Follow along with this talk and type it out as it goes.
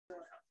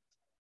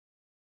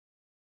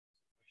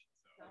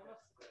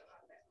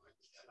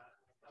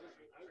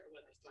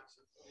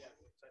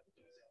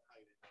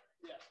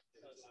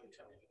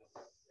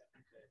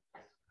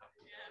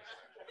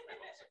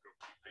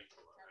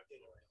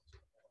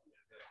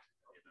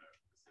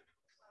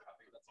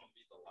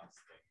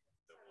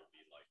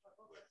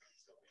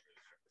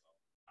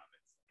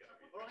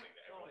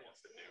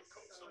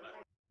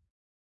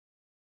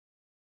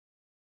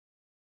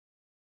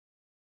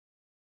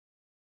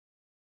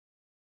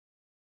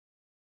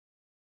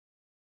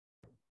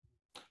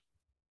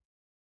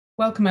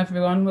Welcome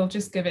everyone. We'll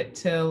just give it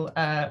till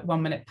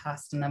 1 minute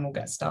past and then we'll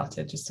get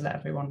started, just to let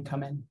everyone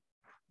come in.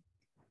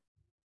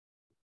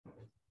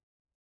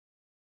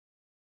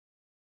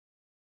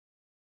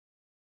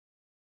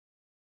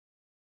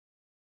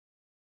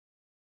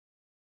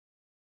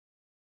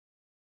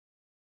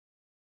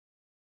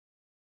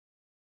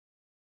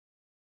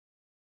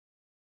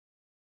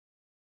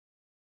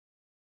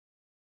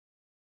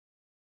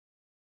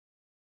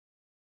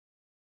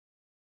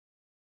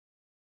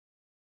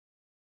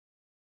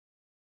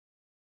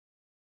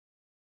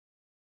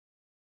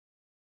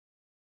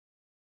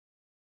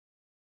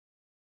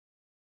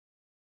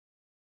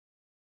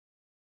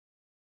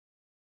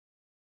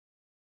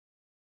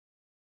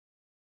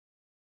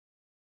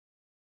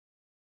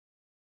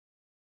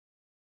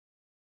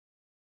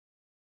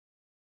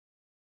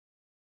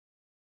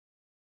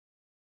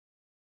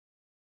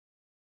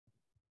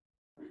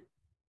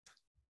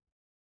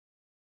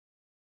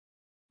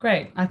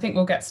 Great, I think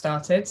we'll get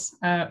started.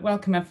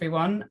 Welcome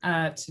everyone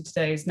to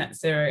today's Net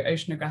Zero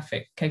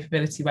Oceanographic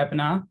Capability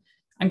webinar.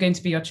 I'm going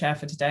to be your chair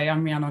for today.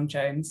 I'm Rhiannon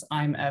Jones.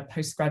 I'm a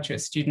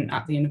postgraduate student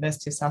at the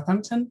University of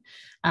Southampton,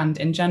 and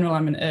in general,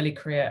 I'm an early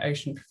career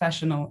ocean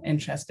professional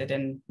interested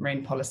in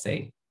marine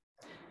policy.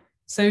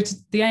 So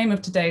the aim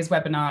of today's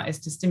webinar is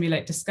to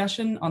stimulate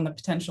discussion on the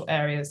potential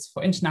areas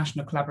for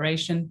international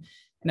collaboration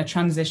in a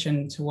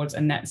transition towards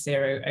a net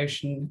zero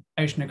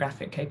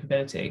oceanographic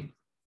capability.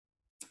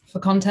 For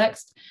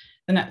context,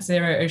 the Net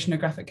Zero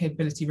Oceanographic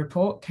Capability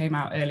report came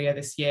out earlier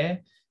this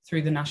year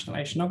through the National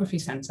Oceanography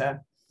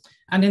Centre.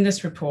 And in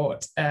this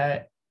report,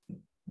 they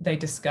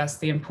discuss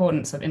the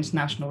importance of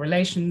international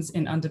relations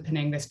in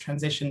underpinning this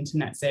transition to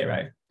net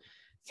zero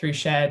through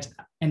shared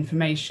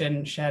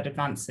information, shared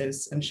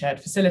advances, and shared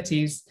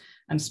facilities,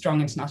 and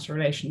strong international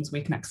relations.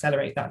 We can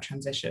accelerate that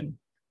transition.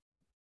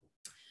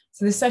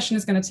 So this session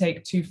is going to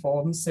take two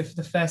forms. So for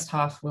the first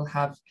half, we'll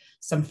have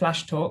some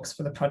flash talks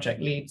for the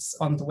project leads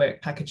on the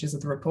work packages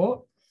of the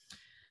report.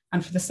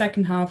 And for the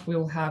second half,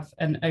 we'll have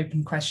an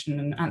open question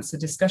and answer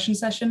discussion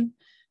session.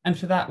 And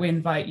for that, we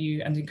invite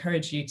you and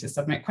encourage you to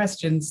submit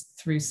questions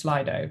through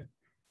Slido.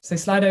 So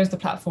Slido is the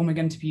platform we're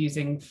going to be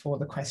using for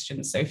the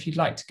questions. So if you'd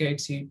like to go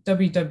to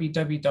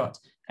www.sli.do,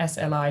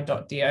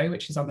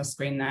 which is on the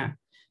screen there,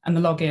 and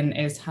the login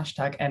is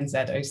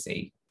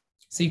 #NZOC.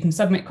 So you can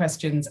submit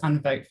questions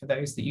and vote for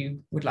those that you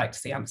would like to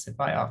see answered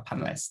by our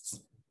panelists.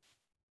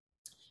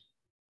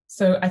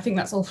 So I think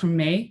that's all from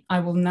me.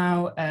 I will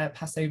now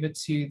pass over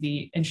to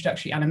the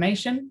introductory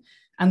animation,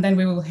 and then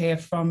we will hear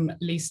from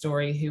Lee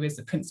Story, who is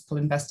the principal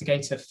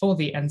investigator for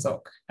the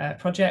NZOC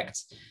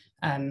project,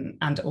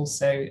 and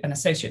also an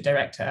associate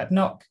director at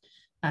NOC,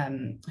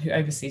 who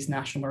oversees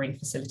national marine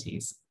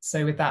facilities.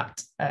 So with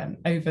that,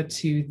 over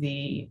to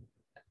the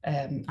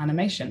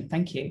animation.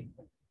 Thank you.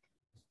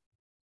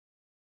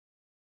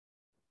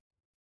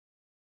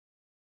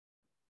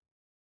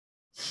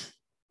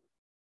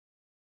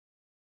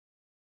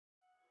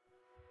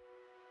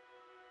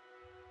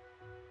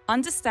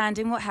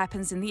 Understanding what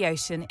happens in the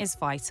ocean is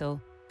vital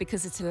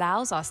because it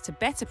allows us to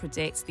better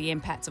predict the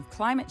impact of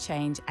climate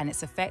change and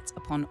its effect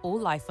upon all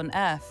life on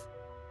Earth.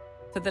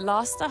 For the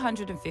last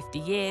 150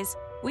 years,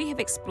 we have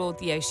explored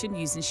the ocean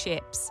using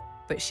ships,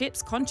 but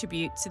ships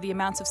contribute to the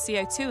amount of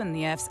CO2 in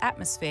the Earth's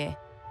atmosphere,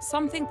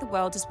 something the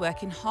world is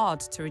working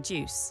hard to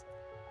reduce.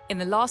 In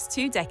the last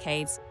 2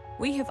 decades,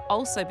 we have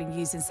also been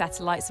using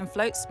satellites and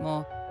floats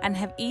more and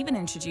have even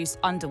introduced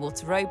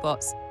underwater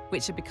robots,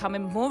 which are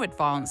becoming more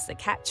advanced at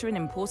capturing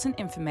important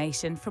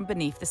information from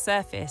beneath the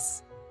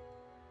surface.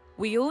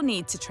 We all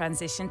need to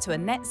transition to a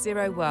net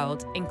zero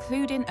world,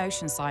 including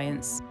ocean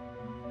science.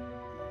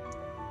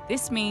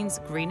 This means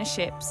greener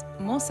ships,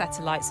 more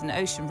satellites and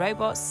ocean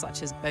robots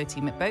such as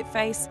Boateam at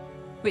Boatface,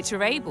 which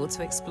are able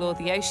to explore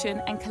the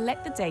ocean and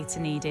collect the data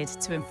needed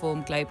to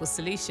inform global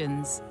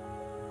solutions.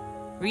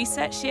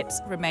 Research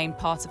ships remain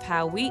part of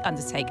how we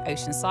undertake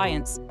ocean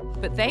science,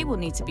 but they will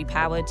need to be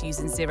powered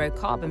using zero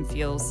carbon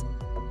fuels.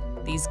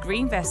 These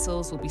green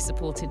vessels will be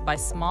supported by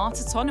smart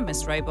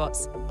autonomous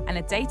robots and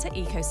a data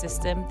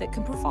ecosystem that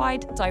can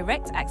provide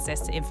direct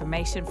access to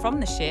information from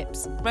the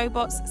ships,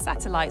 robots,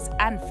 satellites,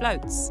 and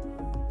floats.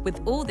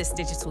 With all this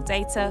digital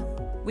data,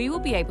 we will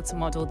be able to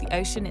model the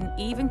ocean in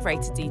even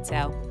greater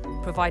detail,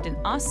 providing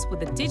us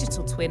with a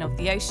digital twin of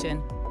the ocean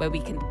where we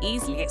can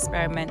easily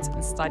experiment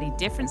and study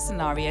different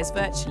scenarios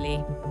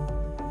virtually.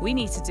 We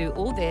need to do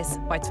all this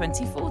by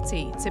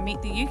 2040 to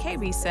meet the UK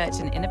Research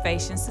and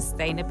Innovation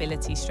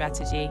Sustainability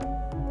Strategy.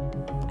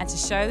 and to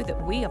show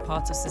that we are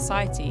part of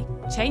society,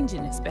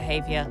 changing its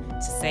behaviour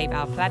to save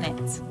our planet.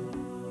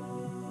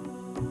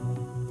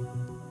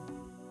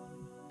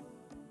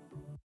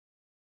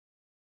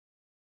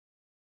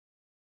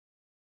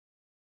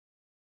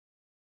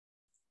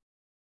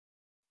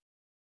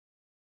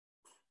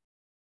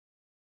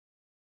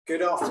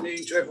 Good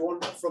afternoon to everyone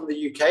from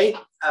the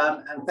UK,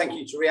 and thank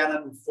you to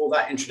Rhiannon for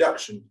that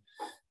introduction.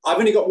 I've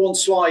only got one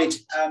slide,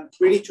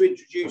 really to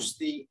introduce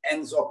the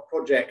NZOC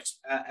project,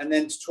 and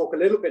then to talk a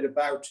little bit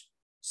about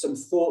some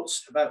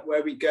thoughts about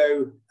where we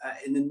go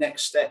in the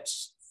next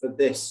steps for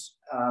this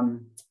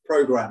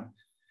programme.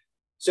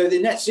 So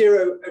the Net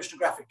Zero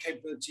Oceanographic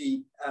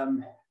Capability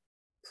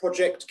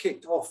project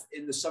kicked off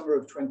in the summer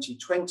of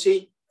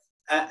 2020,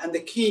 and the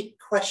key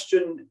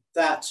question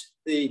that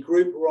the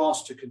group were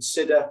asked to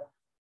consider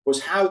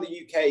was how the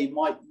UK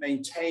might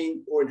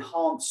maintain or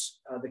enhance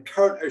the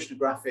current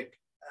oceanographic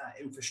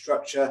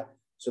infrastructure,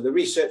 so the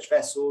research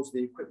vessels,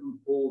 the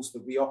equipment pools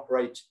that we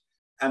operate,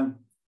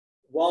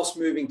 whilst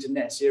moving to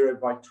net zero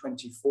by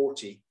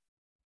 2040.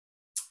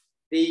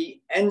 The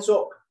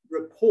NZOC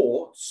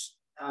reports,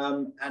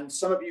 and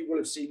some of you will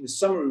have seen the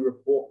summary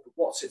report, but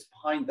what sits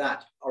behind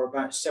that are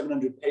about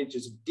 700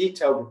 pages of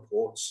detailed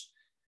reports.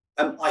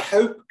 I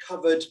hope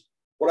covered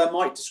what I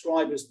might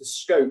describe as the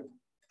scope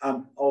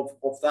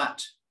of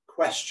that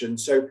question.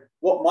 So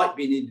what might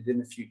be needed in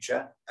the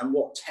future and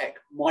what tech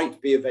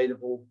might be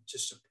available to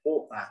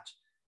support that.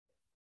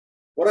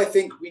 What I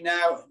think we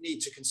now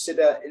need to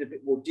consider in a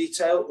bit more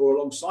detail or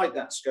alongside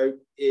that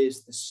scope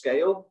is the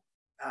scale.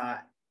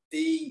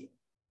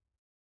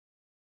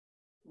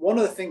 One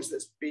of the things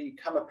that's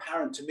become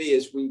apparent to me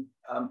as we've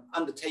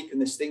undertaken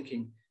this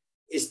thinking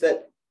is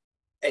that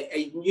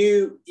a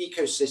new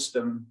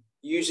ecosystem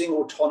using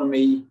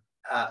autonomy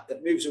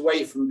that moves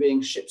away from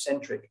being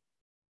ship-centric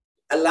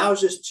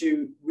allows us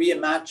to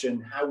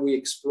reimagine how we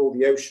explore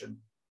the ocean.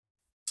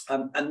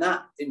 And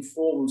that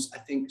informs, I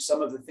think,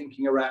 some of the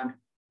thinking around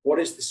what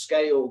is the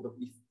scale that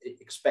we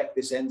expect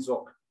this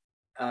NZOC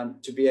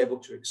to be able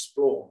to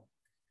explore.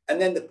 And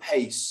then the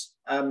pace.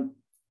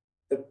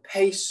 The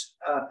pace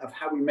of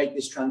how we make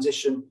this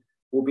transition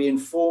will be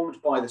informed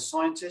by the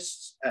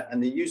scientists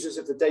and the users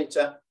of the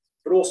data,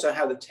 but also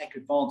how the tech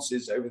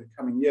advances over the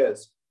coming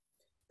years.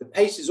 The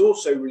pace is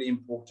also really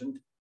important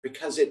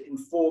because it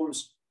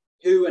informs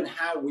who and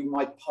how we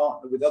might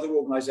partner with other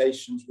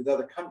organizations, with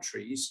other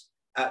countries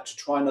to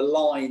try and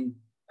align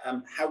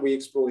how we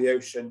explore the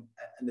ocean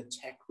and the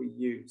tech we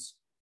use.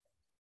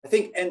 I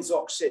think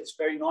NZOC sits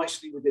very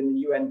nicely within the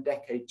UN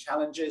Decade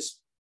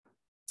Challenges.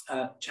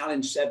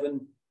 Challenge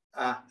 7,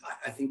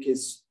 I think,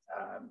 is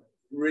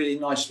really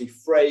nicely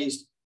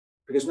phrased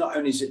because not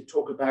only does it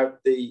talk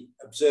about the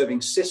observing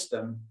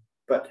system,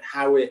 but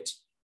how it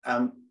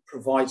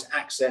provides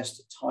access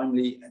to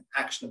timely and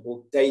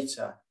actionable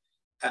data.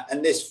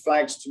 And this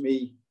flags to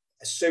me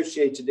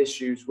associated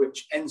issues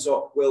which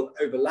NZOC will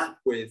overlap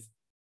with,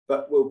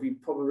 but will be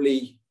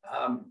probably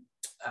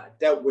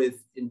dealt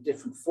with in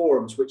different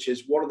forums, which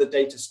is what are the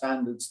data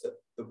standards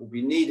that will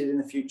be needed in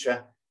the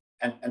future,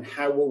 and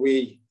how will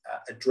we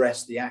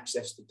address the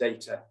access to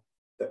data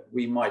that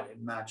we might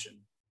imagine.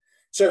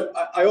 So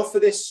I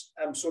offer this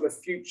sort of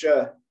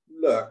future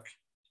look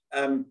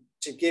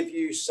to give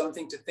you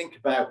something to think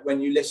about when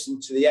you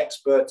listen to the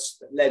experts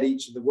that led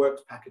each of the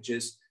work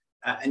packages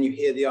and you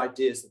hear the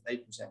ideas that they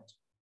present.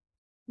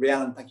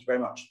 Rhiannon, thank you very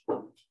much.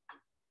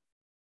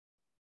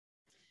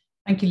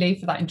 Thank you, Lee,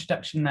 for that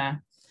introduction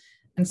there.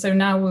 And so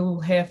now we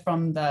will hear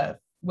from the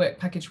work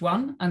package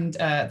 1, and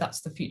that's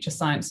the future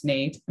science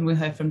need. And we'll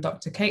hear from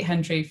Dr. Kate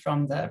Hendry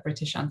from the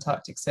British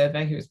Antarctic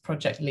Survey, who is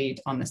project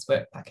lead on this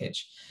work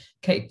package.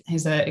 Kate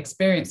is an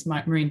experienced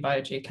marine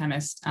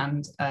biogeochemist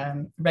and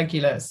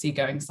regular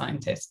seagoing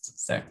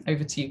scientist. So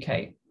over to you,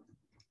 Kate.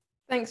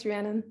 Thanks,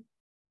 Rhiannon.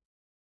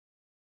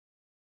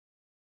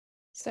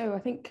 So I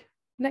think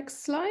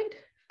next slide,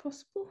 if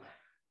possible.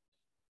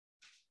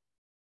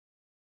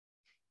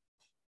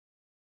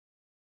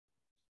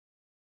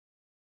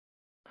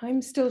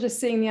 I'm still just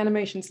seeing the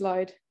animation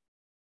slide.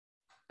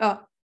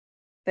 Ah,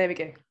 there we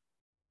go.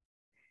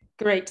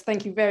 Great,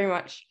 thank you very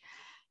much.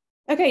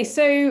 Okay,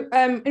 so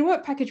in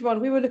work package 1,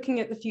 we were looking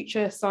at the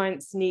future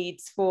science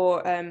needs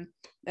for a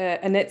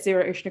net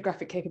zero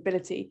oceanographic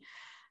capability.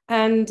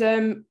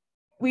 And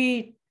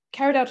we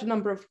carried out a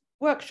number of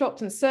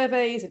workshops and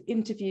surveys and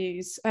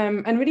interviews,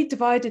 and really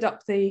divided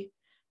up the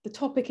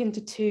topic into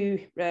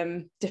 2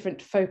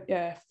 different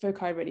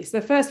foci really. So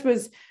the first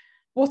was,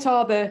 what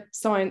are the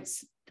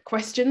science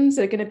questions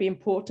that are going to be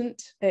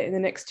important in the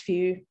next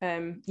few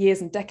years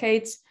and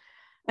decades?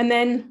 And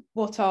then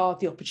what are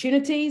the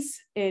opportunities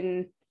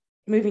in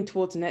moving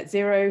towards a net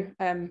zero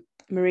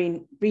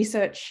marine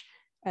research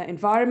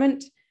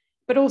environment,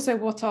 but also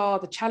what are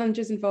the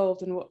challenges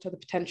involved and what are the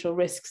potential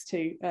risks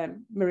to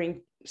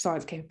marine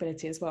science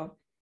capability as well.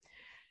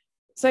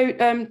 So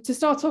to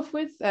start off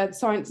with,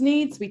 science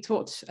needs, we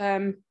talked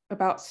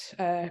about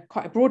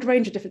quite a broad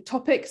range of different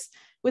topics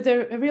with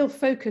a real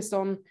focus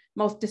on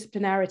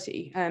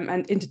multidisciplinarity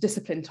and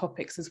interdiscipline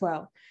topics as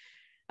well.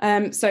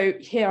 So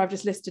here I've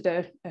just listed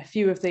a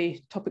few of the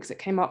topics that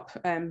came up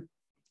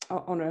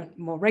on a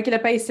more regular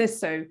basis.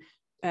 So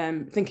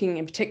thinking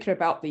in particular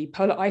about the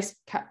polar ice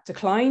cap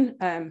decline.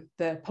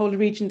 The polar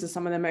regions are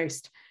some of the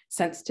most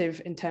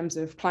sensitive in terms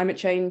of climate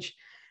change.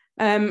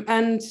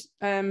 And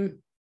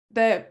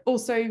they're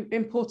also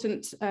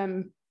important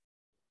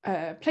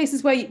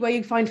places where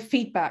you find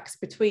feedbacks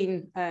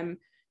between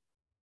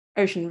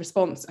ocean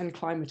response and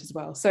climate as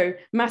well. So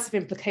massive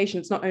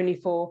implications, not only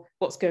for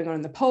what's going on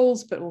in the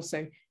poles, but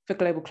also for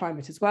global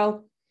climate as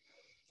well.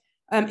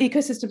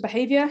 Ecosystem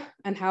behavior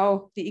and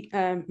how the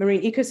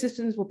marine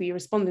ecosystems will be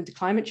responding to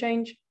climate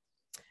change.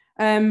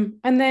 And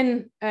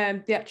then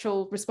the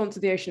actual response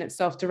of the ocean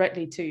itself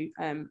directly to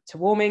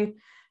warming,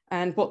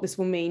 and what this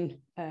will mean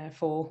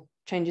for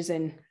changes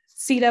in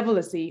sea level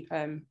as the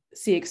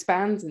sea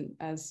expands and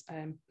as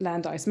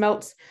land ice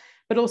melts,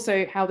 but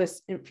also how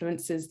this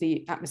influences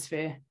the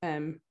atmosphere,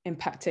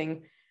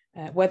 impacting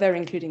weather,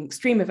 including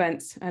extreme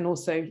events, and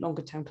also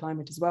longer term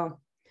climate as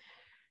well.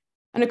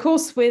 And of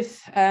course,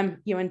 with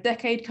UN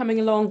Decade coming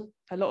along,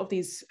 a lot of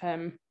these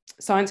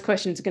science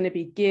questions are going to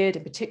be geared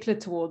in particular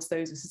towards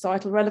those of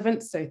societal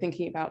relevance. So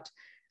thinking about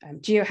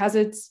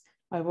geohazards,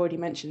 I've already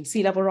mentioned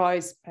sea level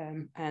rise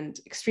and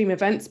extreme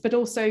events, but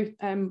also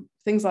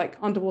things like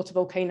underwater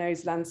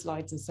volcanoes,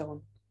 landslides, and so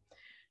on.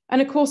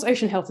 And of course,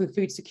 ocean health and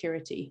food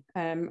security,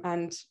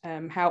 and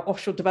how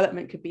offshore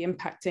development could be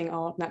impacting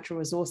our natural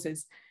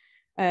resources.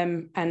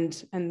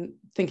 And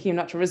thinking of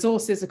natural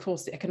resources, of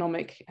course, the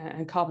economic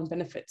and carbon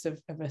benefits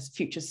of a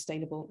future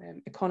sustainable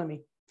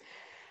economy.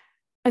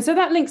 And so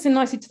that links in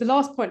nicely to the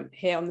last point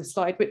here on this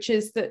slide, which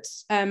is that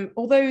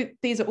although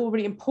these are all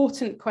really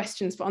important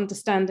questions for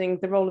understanding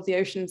the role of the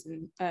oceans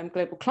in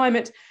global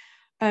climate,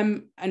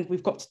 and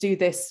we've got to do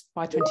this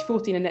by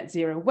 2040 in a net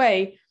zero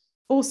way,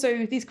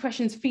 also these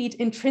questions feed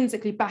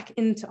intrinsically back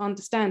into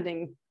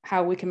understanding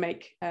how we can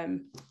make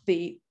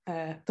the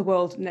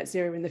world net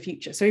zero in the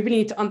future. So we really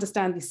need to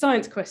understand these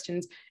science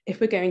questions if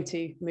we're going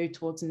to move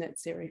towards a net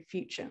zero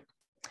future.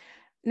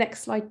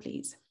 Next slide,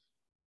 please.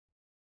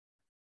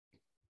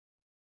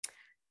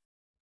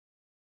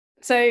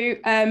 So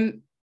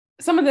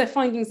some of the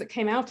findings that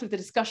came out of the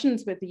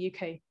discussions with the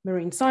UK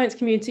marine science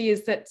community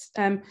is that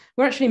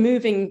we're actually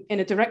moving in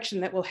a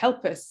direction that will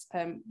help us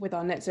with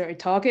our net zero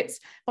targets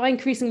by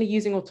increasingly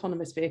using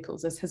autonomous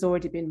vehicles, as has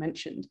already been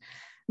mentioned.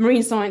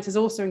 Marine science is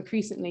also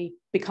increasingly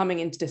becoming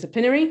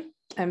interdisciplinary,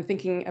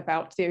 thinking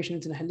about the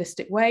oceans in a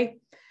holistic way.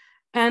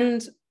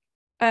 And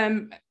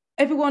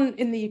everyone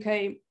in the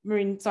UK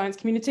marine science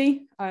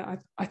community,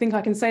 I think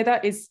I can say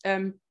that, is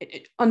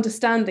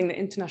understanding that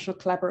international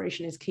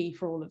collaboration is key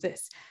for all of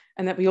this,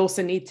 and that we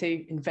also need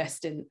to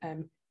invest in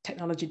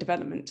technology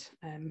development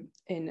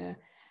in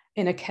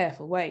a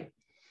careful way.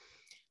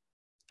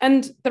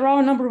 And there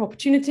are a number of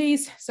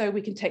opportunities, so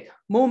we can take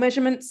more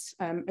measurements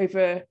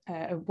over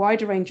a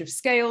wider range of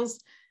scales,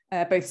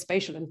 both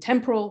spatial and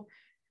temporal.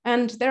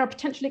 And there are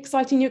potentially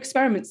exciting new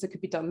experiments that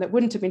could be done that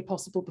wouldn't have been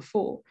possible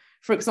before.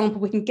 For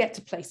example, we can get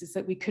to places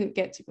that we couldn't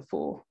get to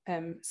before,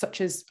 such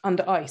as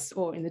under ice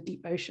or in the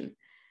deep ocean.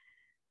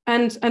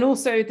 And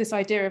also this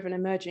idea of an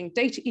emerging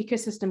data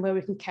ecosystem where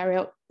we can carry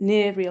out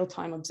near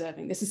real-time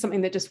observing. This is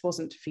something that just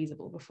wasn't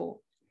feasible before.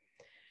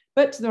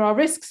 But there are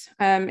risks,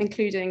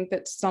 including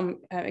that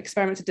some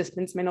experimental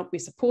disciplines may not be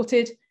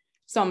supported,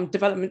 some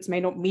developments may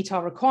not meet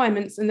our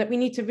requirements, and that we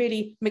need to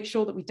really make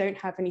sure that we don't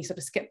have any sort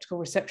of skeptical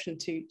reception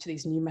to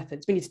these new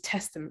methods. We need to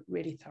test them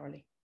really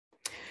thoroughly.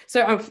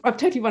 So I've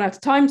totally run out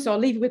of time, so I'll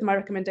leave you with my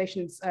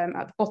recommendations at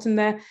the bottom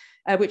there,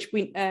 which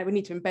we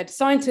need to embed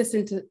scientists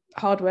into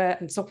hardware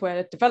and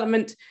software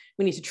development.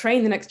 We need to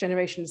train the next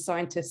generation of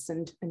scientists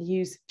and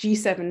use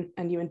G7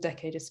 and UN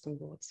Decade as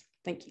springboards.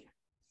 Thank you.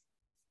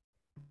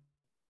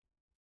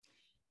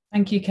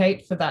 Thank you,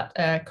 Kate, for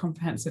that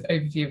comprehensive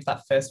overview of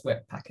that first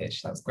work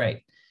package. That was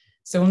great.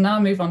 So we'll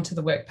now move on to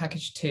the work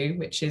package 2,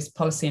 which is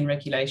policy and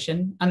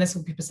regulation. And this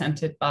will be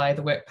presented by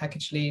the work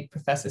package lead,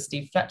 Professor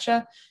Steve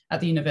Fletcher at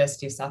the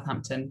University of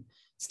Southampton.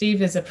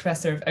 Steve is a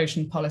professor of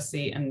ocean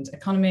policy and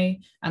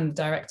economy and the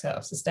director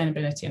of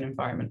sustainability and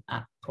environment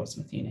at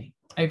Portsmouth Uni.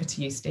 Over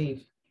to you,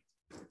 Steve.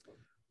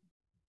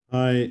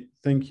 Hi,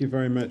 thank you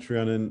very much,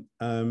 Rhiannon.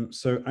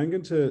 So I'm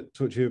going to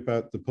talk to you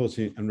about the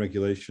policy and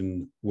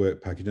regulation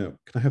work package. Now,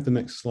 can I have the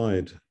next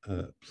slide,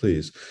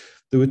 please?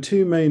 There were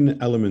two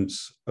main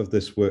elements of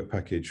this work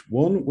package.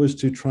 One was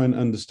to try and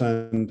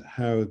understand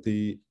how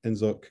the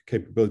NZOC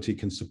capability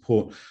can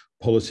support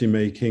policy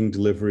making,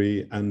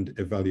 delivery, and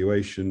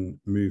evaluation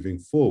moving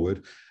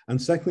forward.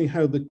 And secondly,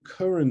 how the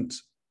current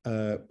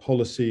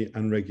policy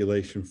and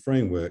regulation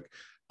framework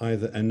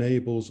either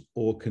enables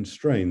or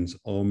constrains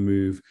our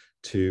move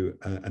to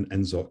an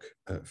NZOC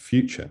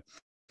future.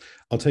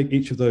 I'll take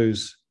each of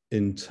those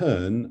in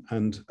turn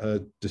and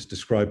just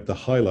describe the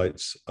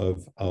highlights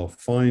of our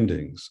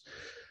findings.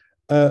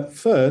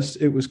 First,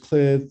 it was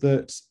clear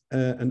that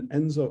an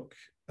NZOC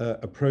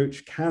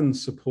approach can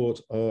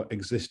support our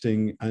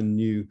existing and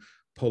new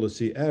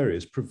policy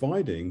areas,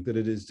 providing that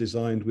it is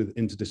designed with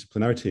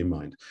interdisciplinarity in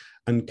mind.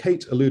 And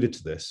Kate alluded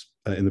to this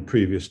in the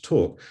previous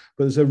talk,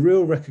 but there's a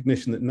real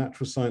recognition that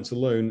natural science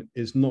alone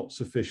is not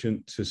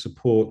sufficient to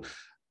support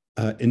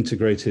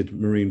integrated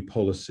marine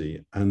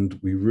policy. And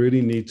we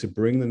really need to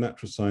bring the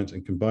natural science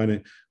and combine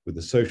it with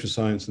the social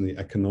science and the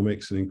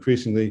economics and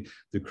increasingly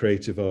the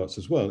creative arts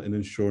as well in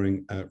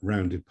ensuring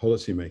rounded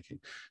policy making.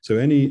 So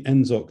any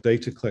NZOC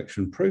data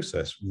collection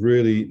process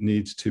really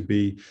needs to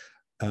be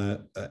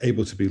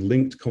able to be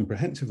linked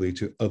comprehensively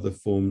to other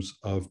forms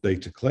of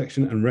data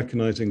collection, and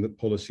recognizing that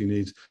policy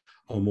needs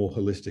are more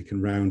holistic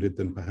and rounded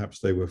than perhaps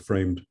they were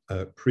framed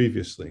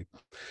previously.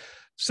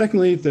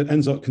 Secondly, that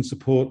NZOC can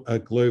support a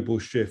global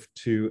shift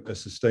to a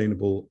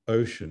sustainable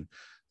ocean.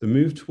 The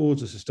move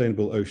towards a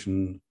sustainable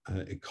ocean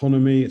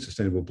economy, a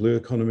sustainable blue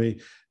economy,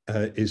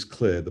 is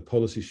clear. The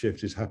policy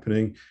shift is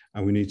happening,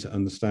 and we need to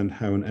understand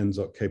how an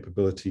NZOC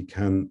capability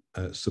can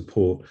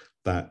support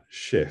that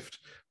shift.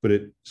 But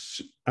it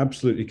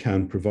absolutely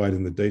can,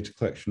 providing the data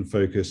collection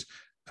focus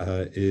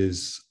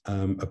is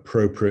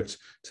appropriate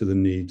to the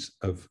needs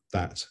of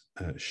that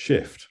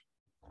shift.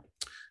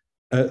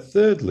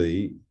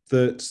 Thirdly,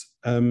 that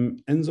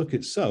NZOC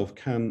itself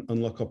can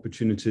unlock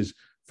opportunities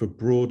for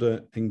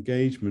broader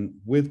engagement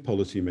with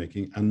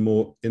policymaking and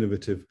more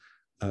innovative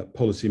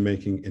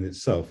policymaking in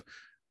itself.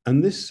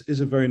 And this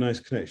is a very nice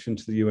connection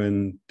to the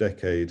UN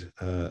decade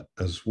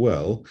as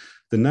well.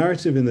 The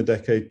narrative in the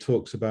decade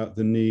talks about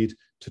the need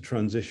to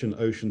transition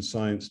ocean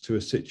science to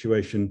a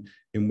situation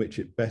in which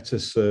it better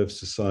serves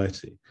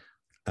society,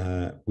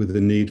 with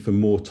the need for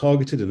more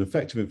targeted and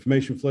effective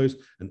information flows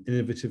and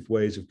innovative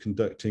ways of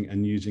conducting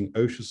and using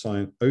ocean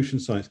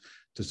science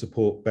to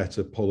support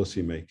better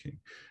policy making.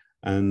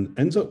 And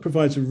NZOC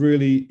provides a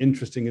really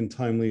interesting and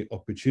timely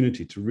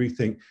opportunity to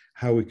rethink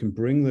how we can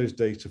bring those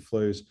data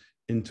flows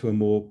into a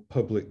more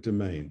public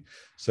domain.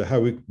 So how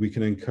we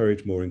can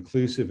encourage more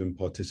inclusive and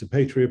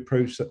participatory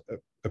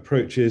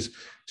approaches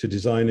to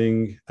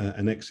designing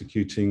and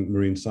executing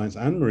marine science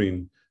and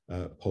marine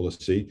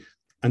policy,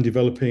 and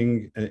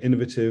developing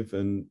innovative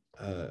and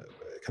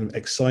kind of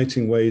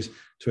exciting ways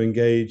to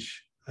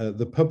engage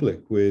the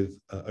public with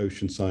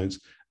ocean science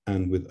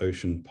and with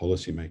ocean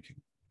policy making.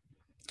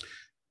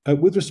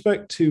 With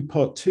respect to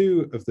part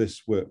 2 of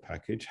this work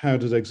package, how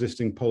does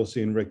existing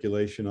policy and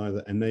regulation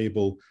either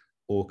enable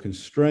or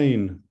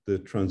constrain the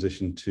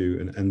transition to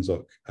an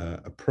NZOC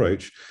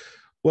approach?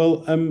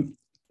 Well,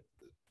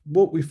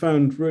 what we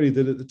found really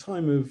that at the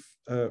time of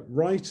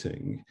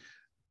writing,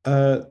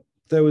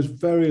 there was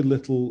very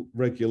little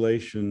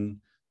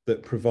regulation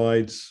that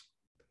provides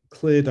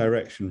clear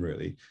direction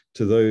really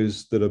to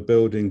those that are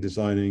building,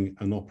 designing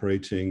and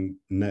operating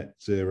net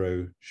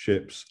zero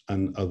ships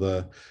and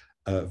other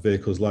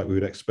vehicles like we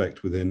would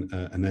expect within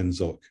an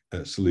NZOC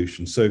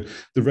solution. So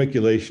the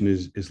regulation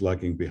is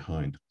lagging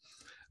behind.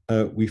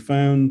 We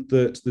found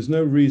that there's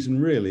no reason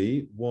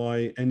really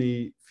why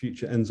any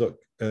future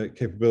NZOC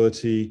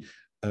capability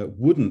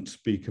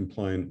wouldn't be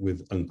compliant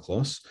with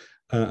UNCLOS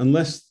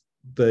unless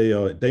they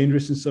are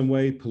dangerous in some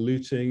way,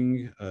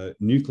 polluting,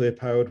 nuclear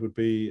powered would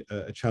be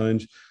a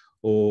challenge,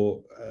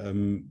 or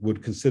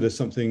would consider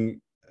something,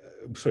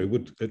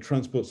 would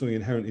transport something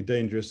inherently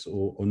dangerous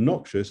or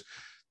noxious,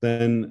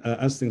 then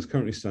as things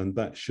currently stand,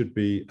 that should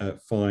be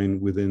fine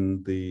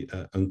within the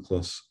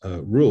UNCLOS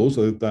rules,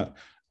 although that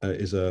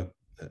is a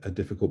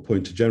difficult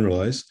point to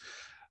generalize.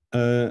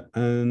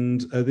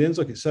 And the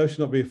NZOC itself should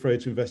not be afraid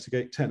to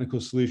investigate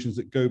technical solutions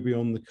that go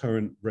beyond the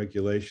current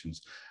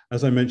regulations.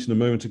 As I mentioned a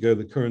moment ago,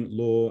 the current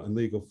law and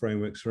legal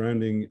framework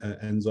surrounding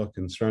NZOC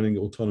and surrounding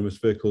autonomous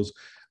vehicles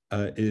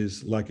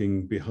is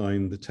lagging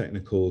behind the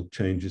technical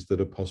changes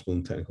that are possible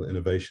and technical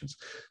innovations.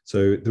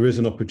 So there is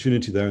an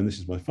opportunity there, and this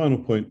is my final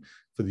point,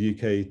 for the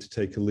UK to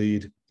take a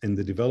lead in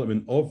the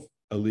development of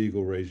a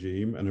legal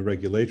regime and a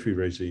regulatory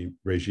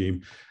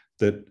regime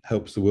that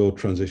helps the world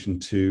transition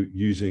to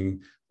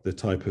using the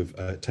type of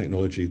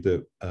technology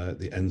that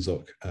the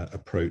NZOC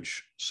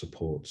approach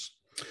supports.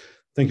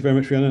 Thank you very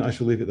much, Rhiannon. I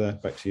shall leave it there.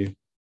 Back to you.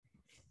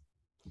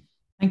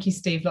 Thank you,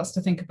 Steve. Lots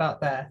to think about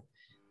there.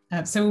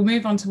 So we'll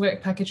move on to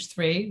work package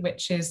 3,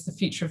 which is the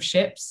future of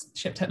ships,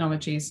 ship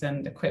technologies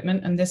and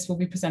equipment. And this will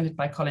be presented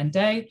by Colin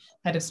Day,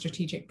 Head of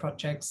Strategic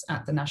Projects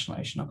at the National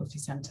Oceanography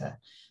Centre.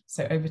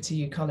 So over to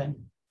you, Colin.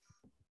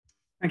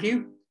 Thank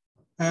you.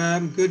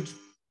 Good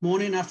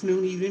morning,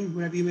 afternoon, evening,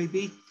 wherever you may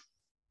be.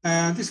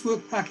 This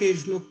work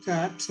package looked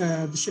at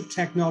the ship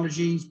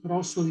technologies, but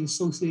also the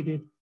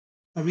associated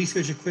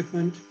research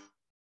equipment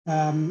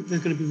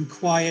that's going to be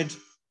required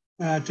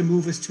to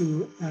move us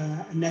to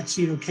a net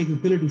zero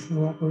capability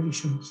for our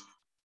operations.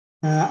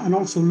 And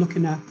also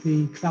looking at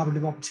the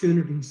collaborative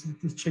opportunities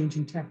that this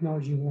changing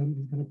technology around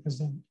is going to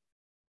present.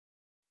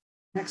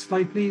 Next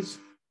slide, please.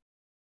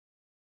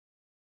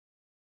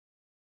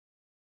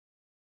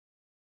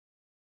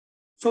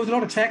 So there's a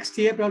lot of text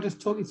here, but I'll just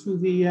talk you through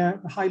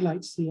the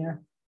highlights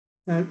here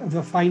of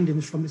the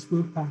findings from this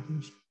work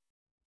package.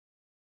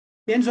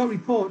 The NZOC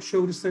report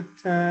showed us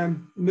that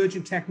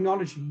emerging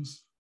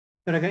technologies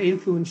that are going to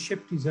influence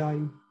ship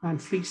design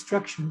and fleet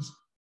structures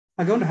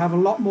are going to have a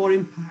lot more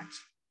impact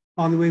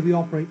on the way we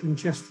operate than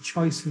just the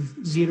choice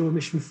of zero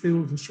emission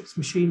fuels and ships'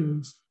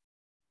 machineries.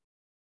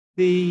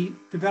 The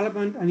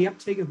development and the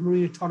uptake of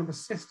marine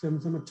autonomous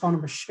systems and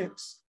autonomous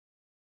ships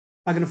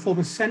are going to form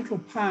a central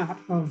part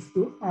of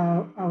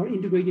our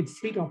integrated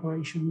fleet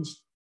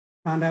operations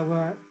and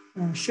our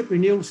ship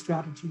renewal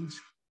strategies.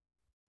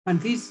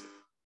 And these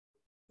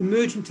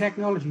emerging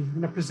technologies are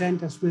going to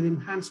present us with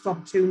enhanced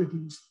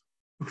opportunities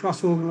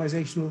across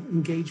organizational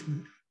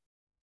engagement.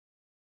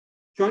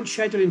 Joint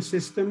scheduling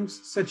systems,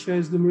 such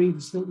as the Marine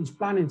Facilities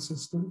Planning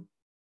System,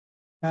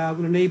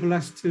 will enable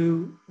us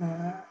to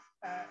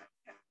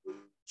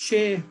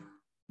share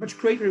much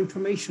greater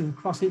information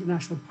across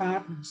international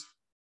partners,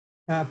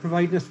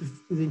 providing us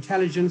with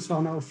intelligence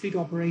on our fleet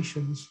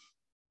operations.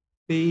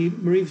 The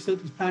Marine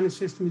Facilities Planning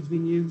System is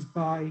being used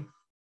by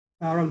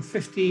around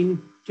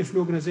 15 different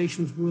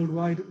organizations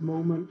worldwide at the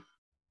moment,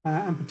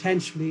 and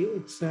potentially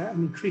it's an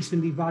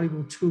increasingly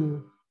valuable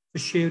tool for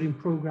sharing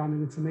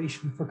programming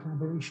information for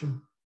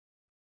collaboration.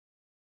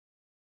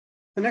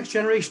 The next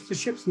generation of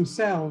ships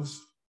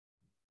themselves,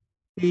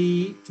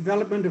 the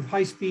development of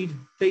high-speed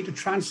data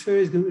transfer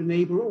is going to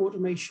enable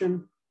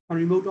automation and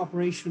remote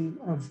operation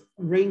of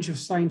a range of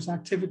science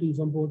activities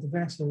on board the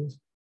vessels,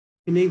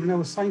 enabling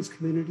our science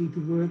community to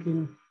work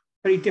in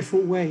very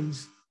different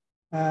ways,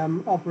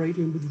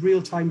 operating with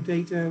real-time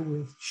data,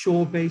 with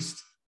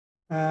shore-based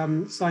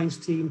science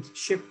teams,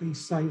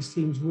 ship-based science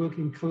teams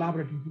working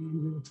collaboratively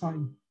in real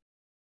time.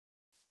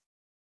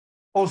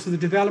 Also, the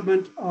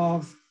development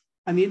of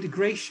and the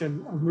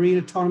integration of marine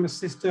autonomous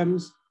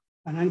systems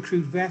and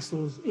uncrewed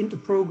vessels into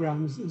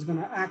programs is going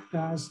to act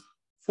as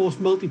force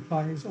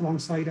multipliers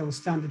alongside our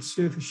standard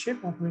surface ship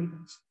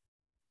operators,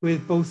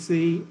 with both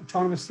the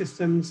autonomous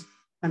systems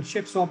and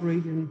ships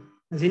operating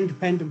as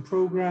independent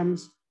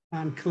programs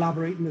and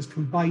collaborating as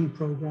combined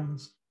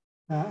programs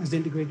as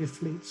integrated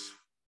fleets.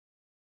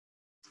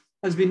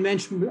 As been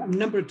mentioned a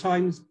number of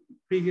times,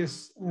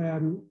 previous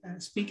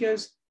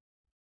speakers,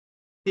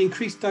 the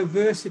increased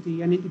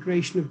diversity and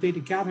integration of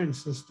data gathering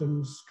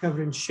systems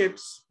covering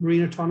ships,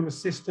 marine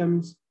autonomous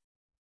systems,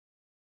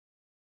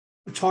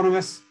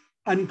 autonomous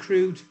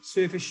uncrewed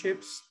surface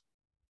ships,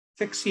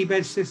 fixed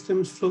seabed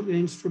systems, floating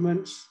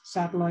instruments,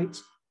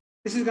 satellites.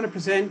 This is going to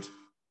present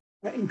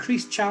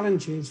increased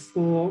challenges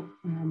for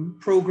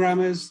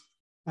programmers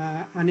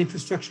and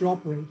infrastructure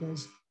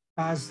operators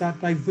as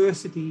that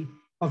diversity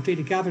of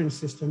data gathering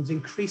systems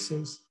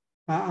increases,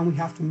 and we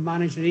have to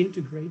manage and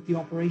integrate the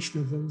operation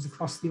of those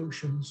across the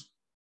oceans.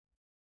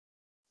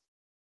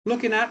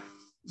 Looking at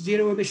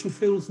zero emission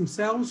fuels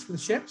themselves for the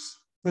ships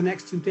for the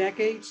next 2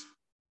 decades,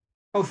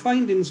 our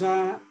findings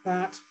are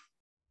that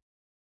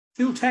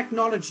fuel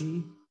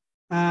technology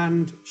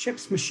and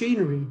ships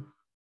machinery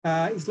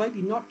is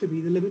likely not to be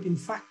the limiting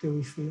factor,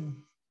 we feel,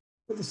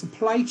 but the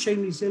supply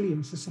chain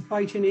resilience, the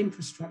supply chain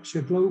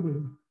infrastructure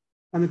globally,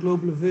 and the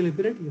global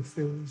availability of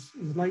fuels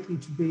is likely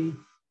to be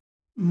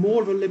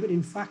more of a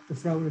limiting factor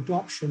for our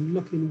adoption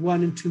looking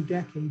 1 and 2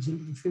 decades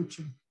into the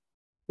future.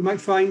 We might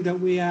find that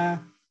we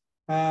are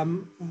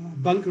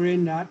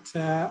bunkering at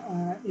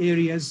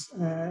areas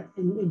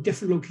in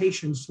different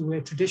locations to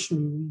where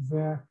traditionally we've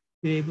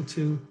been able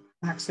to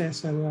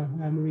access our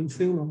marine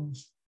fuel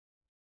oils.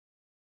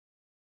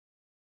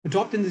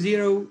 Adopting the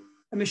zero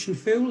emission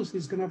fuels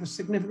is going to have a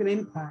significant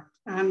impact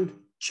and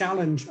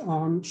challenge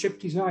on ship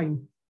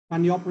design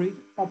and the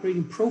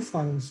operating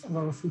profiles of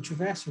our future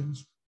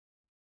vessels.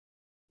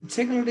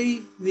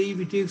 Particularly the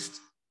reduced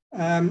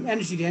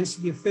energy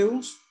density of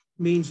fuels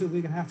means that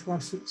we're going to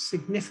have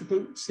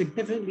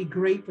significantly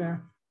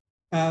greater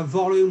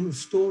volume of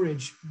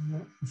storage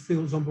of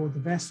fuels on board the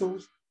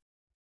vessels,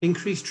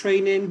 increased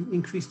training,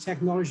 increased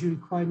technology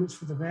requirements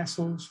for the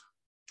vessels,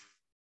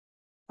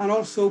 and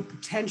also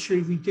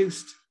potentially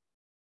reduced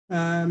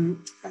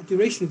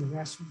duration of the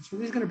vessels. So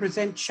this is going to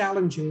present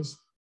challenges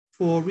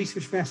for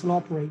research vessel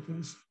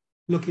operators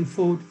looking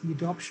forward to the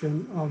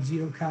adoption of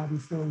zero carbon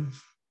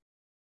fuels.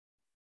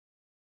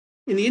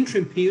 In the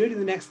interim period, in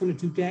the next 1 or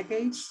 2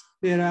 decades,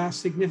 there are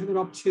significant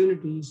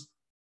opportunities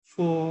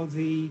for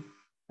the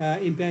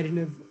embedding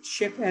of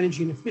ship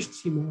energy and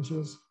efficiency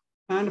measures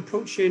and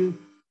approaching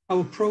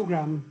our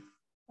programming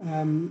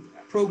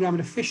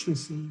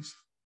efficiencies.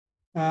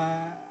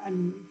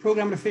 And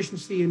program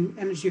efficiency and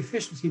energy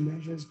efficiency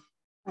measures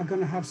are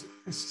going to have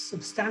a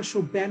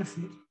substantial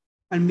benefit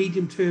and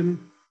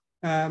medium-term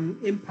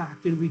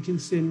impact in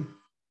reducing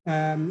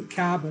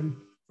carbon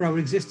for our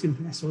existing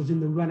vessels in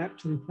the run-up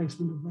to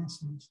replacement of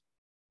vessels.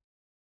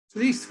 So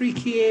these 3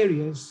 key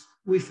areas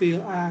we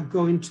feel are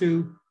going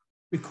to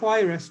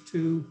require us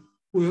to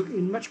work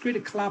in much greater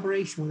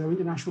collaboration with our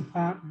international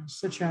partners,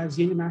 such as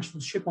the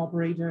International Ship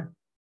Operator,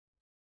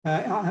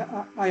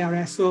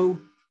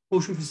 IRSO,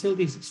 Ocean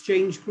Facilities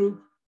Exchange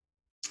Group,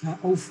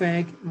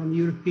 OFEG, and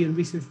European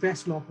Research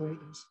Vessel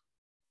Operators.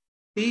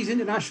 These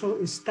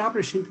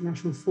established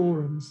international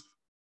forums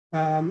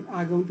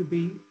are going to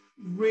be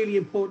really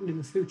important in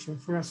the future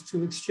for us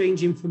to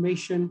exchange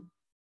information,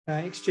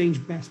 exchange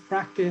best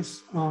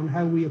practice on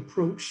how we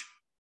approach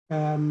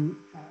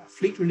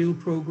fleet renewal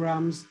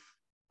programs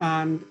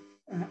and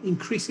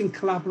increasing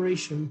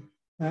collaboration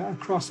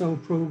across our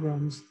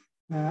programs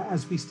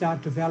as we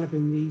start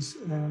developing these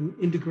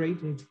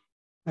integrated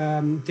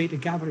data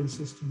gathering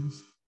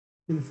systems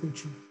in the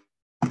future.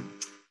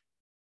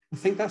 I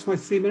think that's my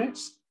 3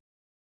 minutes.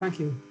 Thank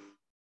you.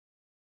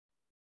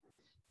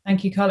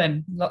 Thank you,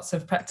 Colin. Lots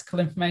of practical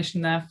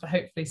information there for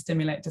hopefully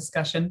stimulate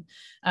discussion.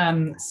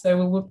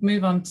 So we'll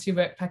move on to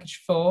work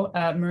package 4,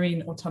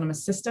 marine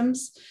autonomous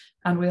systems.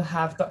 And we'll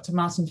have Dr.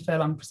 Martin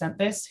Furlong present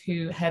this,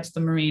 who heads the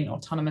Marine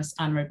Autonomous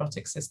and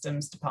Robotic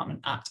Systems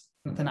Department at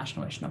the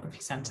National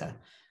Oceanography Centre.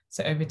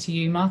 So over to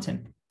you,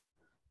 Martin.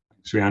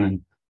 Thanks,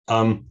 Rhiannon.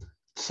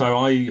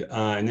 So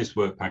in this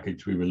work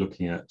package, we were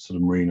looking at sort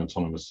of marine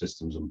autonomous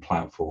systems and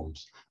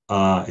platforms.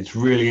 It's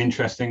really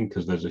interesting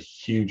because there's a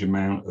huge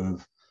amount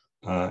of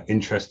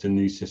interest in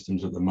these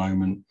systems at the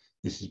moment.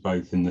 This is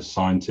both in the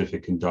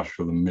scientific,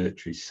 industrial and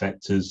military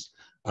sectors.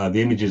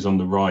 The images on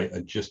the right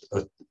are just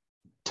a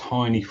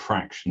tiny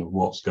fraction of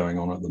what's going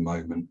on at the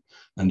moment.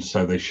 And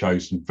so they show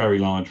some very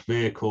large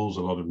vehicles,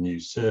 a lot of new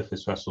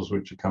surface vessels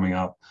which are coming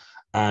up.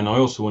 And I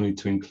also wanted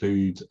to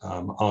include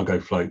Argo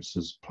floats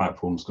as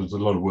platforms because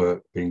there's a lot of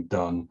work being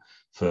done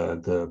for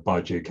the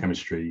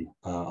biogeochemistry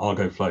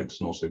Argo floats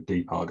and also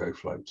deep Argo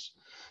floats.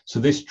 So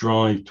this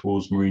drive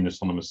towards marine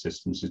autonomous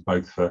systems is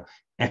both for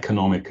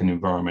economic and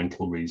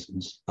environmental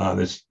reasons.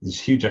 There's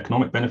huge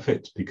economic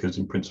benefits because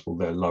in principle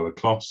they're lower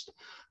cost,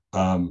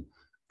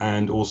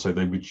 and also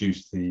they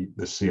reduce the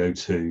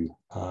CO2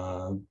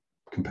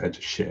 compared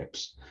to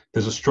ships.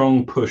 There's a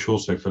strong push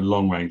also for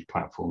long range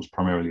platforms,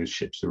 primarily as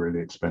ships are really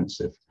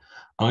expensive.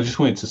 And I just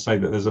wanted to say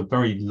that there's a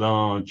very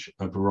large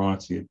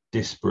variety of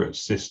disparate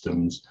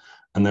systems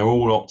and they're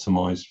all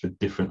optimized for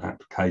different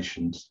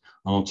applications.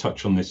 And I'll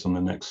touch on this on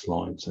the next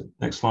slide. So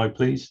next slide,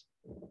 please.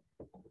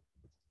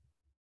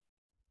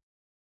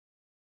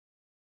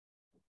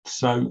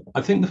 So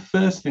I think the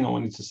first thing I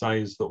wanted to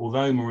say is that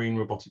although marine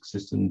robotic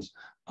systems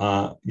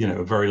are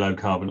very low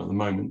carbon at the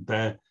moment,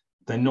 they're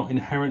not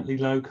inherently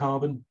low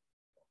carbon.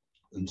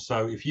 And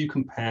so if you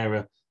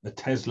compare a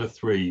Tesla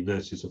 3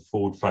 versus a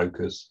Ford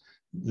Focus,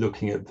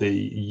 looking at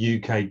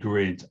the UK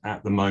grid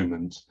at the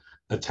moment,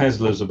 a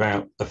Tesla is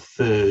about a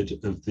third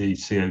of the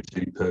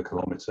CO2 per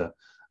kilometre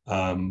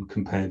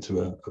compared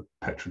to a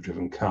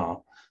petrol-driven car.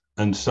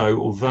 And so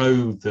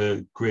although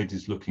the grid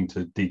is looking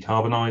to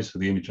decarbonise, so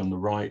the image on the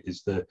right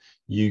is the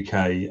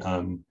UK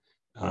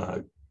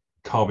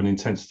carbon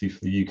intensity for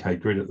the UK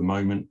grid at the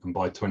moment, and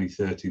by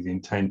 2030 the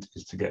intent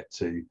is to get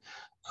to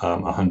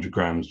 100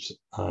 grams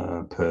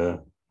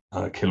per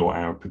kilowatt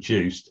hour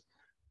produced.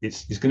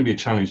 It's going to be a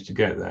challenge to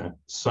get there.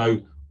 So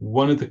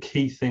one of the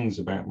key things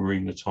about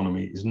marine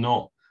autonomy is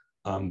not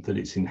that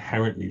it's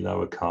inherently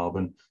lower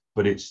carbon,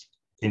 but it's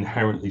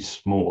inherently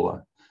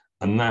smaller,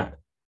 and that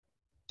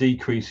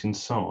decrease in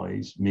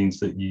size means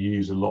that you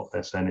use a lot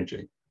less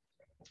energy,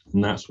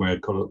 and that's where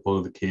a lot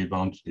of the key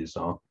advantages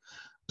are.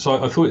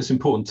 So I thought it's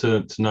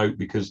important to note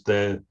because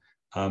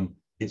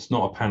it's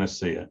not a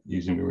panacea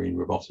using marine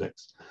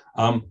robotics.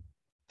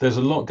 There's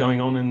a lot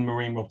going on in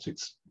marine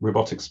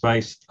robotics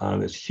space.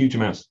 There's huge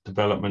amounts of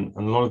development,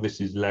 and a lot of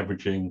this is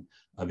leveraging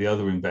the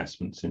other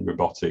investments in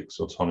robotics,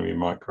 autonomy,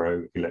 and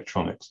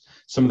microelectronics.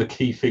 Some of the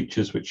key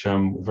features which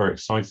we're very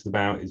excited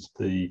about is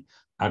the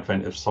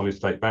advent of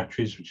solid-state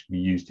batteries, which can be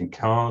used in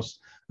cars,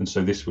 and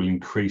so this will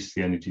increase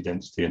the energy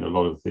density in a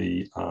lot of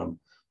the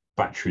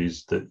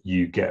batteries that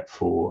you get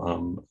for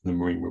the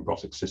marine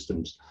robotic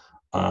systems.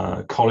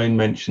 Colin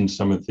mentioned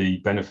some of the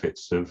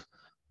benefits of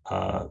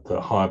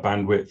the higher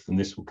bandwidth, and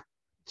this will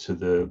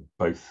to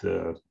both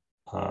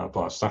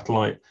via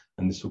satellite,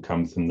 and this will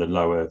come from the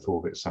low Earth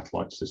orbit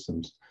satellite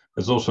systems.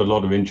 There's also a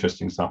lot of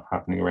interesting stuff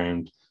happening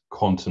around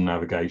quantum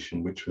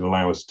navigation, which will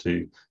allow us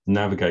to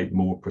navigate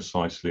more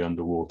precisely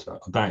underwater.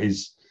 That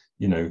is,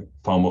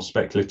 far more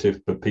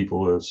speculative, but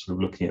people are sort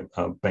of looking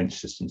at bench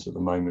systems at the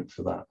moment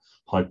for that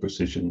high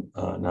precision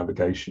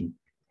navigation.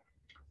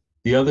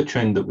 The other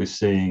trend that we're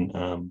seeing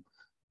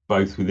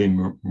both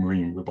within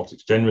marine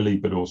robotics generally,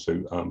 but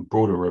also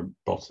broader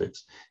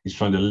robotics, is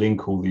trying to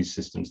link all these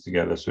systems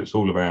together. So it's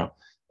all about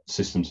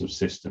systems of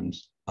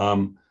systems.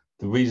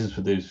 The reasons for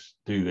this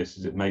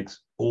is it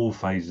makes all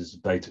phases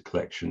of data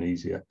collection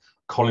easier.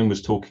 Colin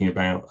was talking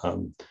about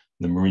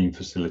the Marine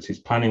Facilities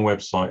Planning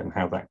website and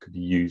how that could be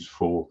used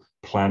for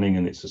planning,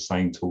 and it's the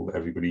same tool that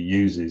everybody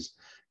uses.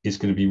 It's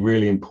going to be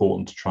really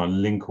important to try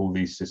and link all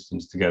these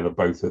systems together,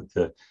 both at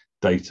the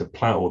data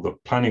plan or the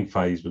planning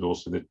phase, but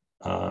also the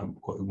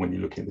when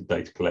you're looking at the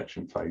data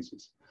collection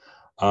phases.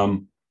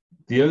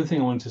 The other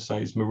thing I want to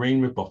say is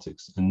marine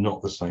robotics are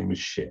not the same as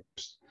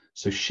ships.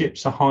 So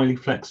ships are highly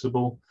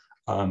flexible,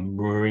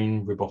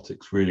 marine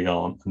robotics really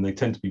aren't, and they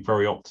tend to be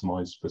very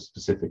optimized for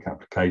specific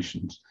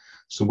applications.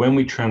 So when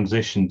we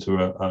transition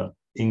to a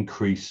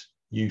increased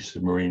use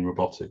of marine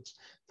robotics,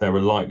 there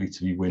are likely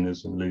to be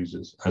winners and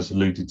losers, as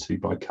alluded to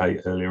by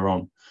Kate earlier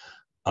on.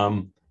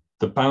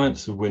 The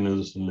balance of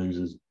winners and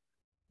losers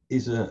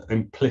is an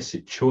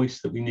implicit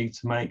choice that we need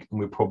to make, and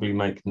we'll probably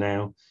make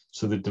now.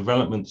 So the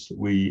developments that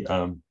we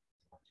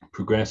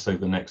progress over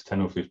the next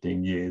 10 or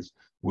 15 years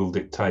will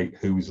dictate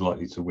who is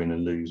likely to win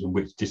and lose, and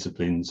which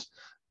disciplines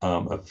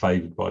are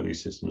favoured by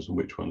these systems and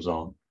which ones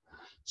aren't.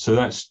 So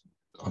I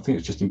think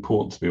it's just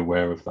important to be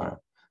aware of that.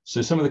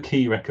 So some of the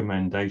key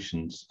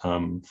recommendations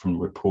from the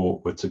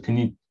report were to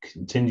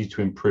continue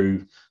to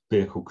improve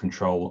vehicle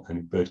control and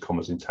inverted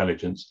commas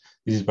intelligence.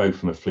 This is both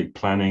from a fleet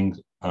planning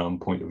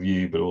point of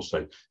view, but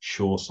also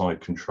shoreside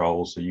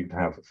control. So you can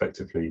have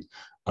effectively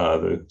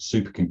the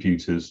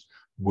supercomputers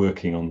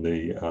working on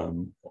the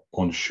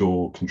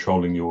onshore,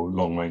 controlling your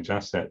long-range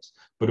assets,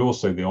 but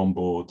also the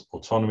onboard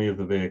autonomy of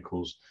the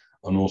vehicles,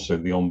 and also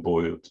the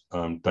onboard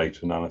data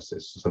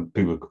analysis. So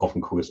people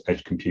often call this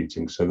edge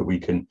computing, so that we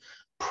can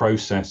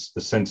process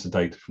the sensor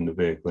data from the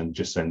vehicle and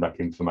just send back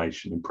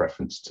information in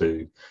preference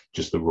to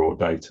just the raw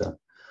data.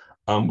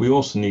 We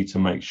also need to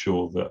make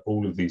sure that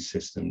all of these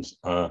systems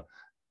are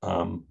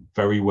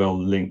very well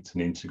linked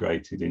and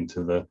integrated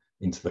into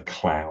the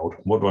cloud.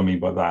 What do I mean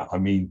by that? I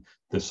mean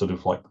the sort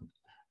of like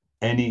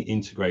any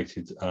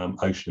integrated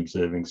ocean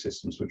observing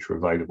systems which are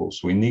available.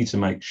 So we need to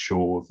make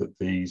sure that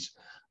these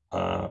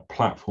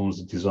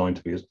platforms are designed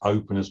to be as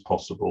open as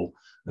possible,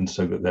 and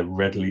so that they're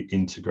readily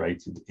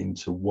integrated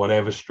into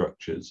whatever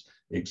structures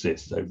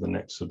exist over the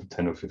next sort of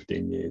 10 or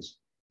 15 years.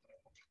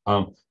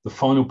 The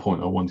final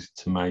point I wanted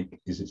to make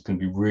is it's going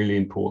to be really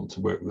important to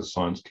work with the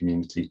science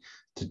community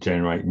to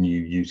generate new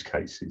use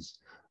cases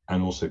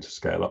and also to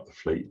scale up the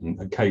fleet.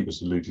 And Kate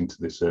was alluding to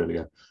this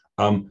earlier.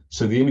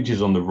 So the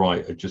images on the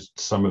right are just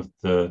some of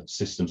the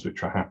systems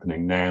which are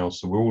happening now.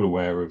 So we're all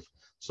aware of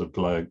sort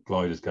of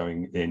gliders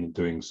going in and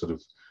doing sort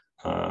of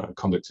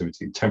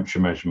conductivity and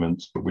temperature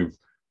measurements, but we've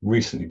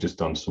recently just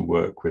done some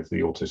work with the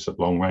AutoSub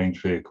long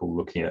range vehicle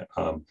looking at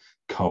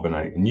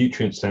carbonate and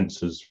nutrient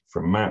sensors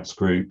from Matt's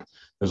group.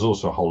 There's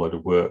also a whole load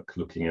of work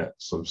looking at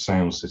sort of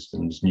sound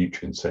systems,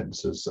 nutrient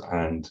sensors,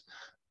 and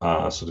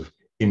sort of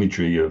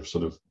imagery of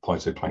sort of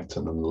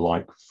phytoplankton and the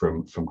like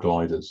from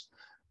gliders.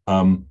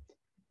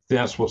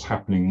 That's what's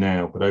happening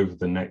now, but over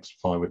the next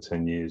 5 or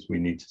 10 years, we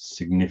need to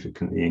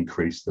significantly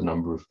increase the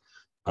number of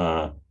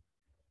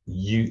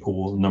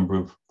number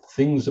of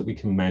things that we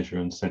can measure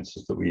and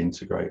sensors that we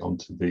integrate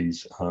onto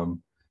these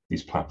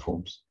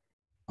platforms.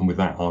 And with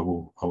that, I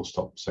will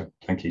stop. So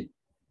thank you.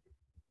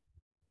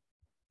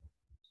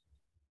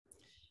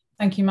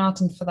 Thank you,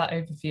 Martin, for that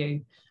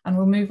overview. And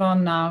we'll move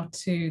on now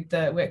to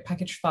the work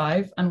package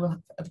 5, and we'll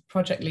have the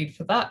project lead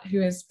for that,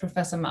 who is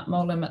Professor Matt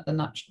Molam at the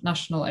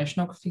National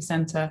Oceanography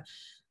Centre.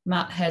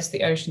 Matt heads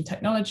the Ocean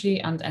Technology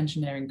and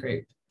Engineering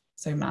Group.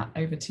 So Matt,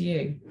 over to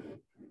you.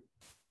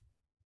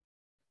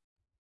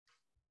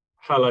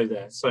 Hello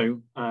there.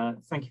 So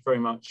thank you very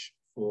much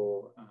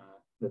for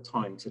the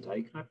time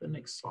today. Can I have the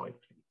next slide,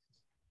 please?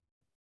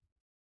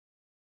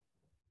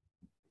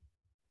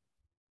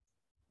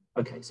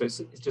 Okay, so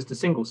it's just a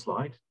single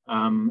slide,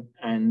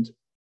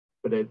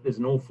 but there's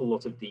an awful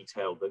lot of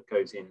detail that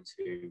goes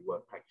into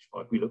work package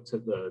 5. We looked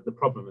at the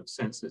problem of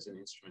sensors and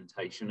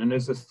instrumentation, and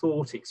as a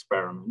thought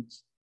experiment,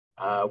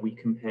 we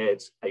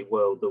compared a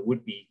world that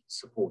would be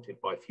supported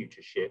by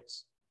future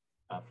ships,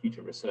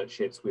 future research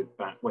ships, with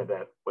that where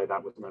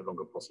that was no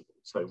longer possible.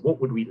 So what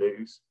would we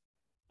lose?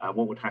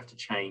 What would have to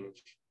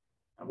change?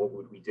 And what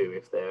would we do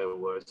if there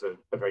was a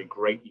very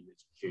greatly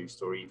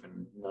reduced or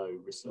even no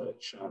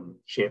research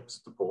ship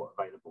support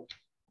available?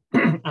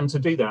 And to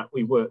do that,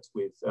 we worked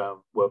with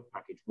Work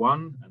Package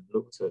 1 and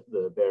looked at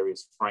the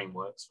various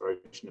frameworks for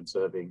ocean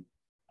observing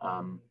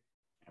and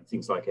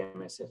things like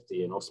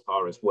MSFD and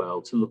OSPAR as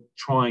well, to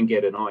try and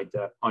get an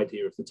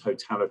idea of the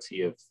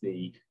totality of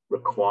the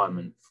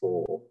requirement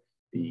for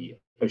the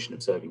ocean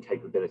observing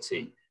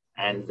capability,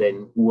 and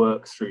then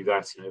work through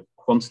that in a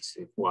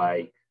quantitative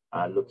way,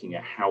 looking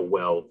at how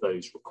well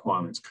those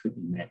requirements could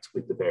be met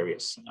with the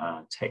various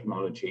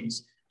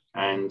technologies.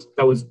 And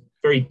that was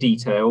very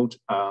detailed,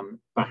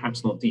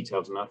 perhaps not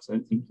detailed enough. I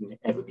don't think it can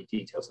ever be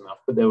detailed enough,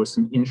 but there were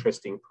some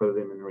interesting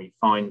preliminary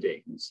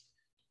findings.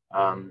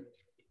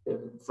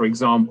 For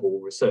example,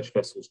 research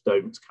vessels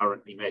don't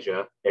currently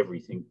measure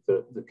everything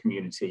that the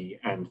community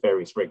and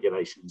various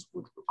regulations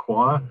would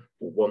require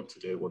or want to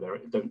do, or they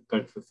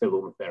don't fulfill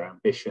all of their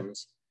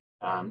ambitions.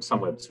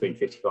 Somewhere between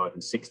 55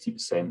 and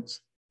 60%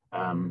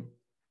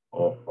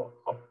 of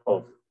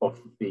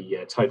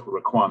the total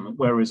requirement,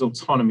 whereas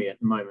autonomy at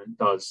the moment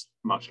does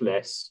much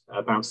less,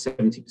 about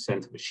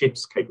 70% of a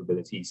ship's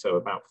capability, so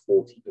about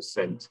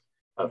 40%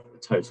 of the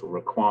total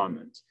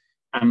requirement.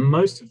 And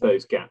most of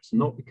those gaps,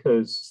 not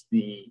because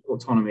the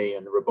autonomy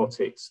and the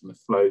robotics and the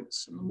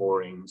floats and the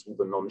moorings, all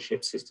the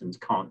non-ship systems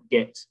can't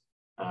get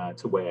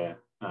to where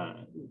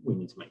we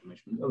need to make the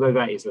measurement, although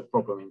that is a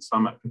problem in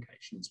some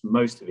applications.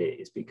 Most of it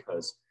is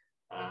because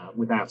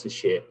without a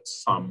ship,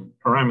 some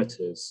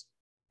parameters,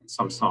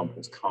 some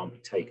samples can't be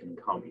taken and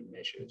can't be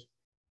measured,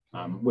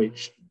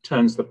 which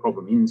turns the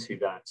problem into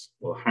that,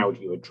 well, how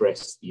do you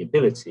address the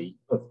ability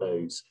of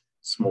those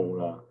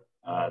smaller,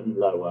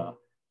 lower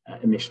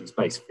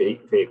emissions-based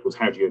vehicles?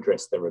 How do you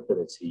address their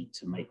ability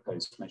to make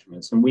those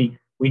measurements? And we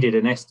did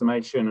an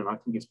estimation, and I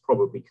think it's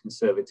probably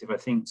conservative, I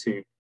think,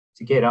 to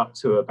get up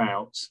to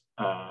about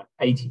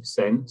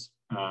 80%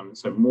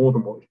 so more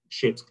than what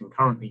ships can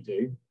currently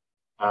do,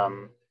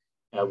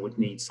 would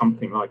need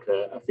something like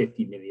a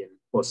 50 million,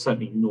 or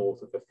certainly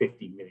north of a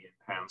 50 million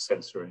pound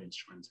sensor and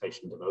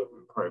instrumentation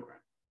development program.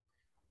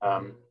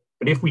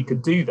 But if we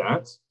could do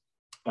that,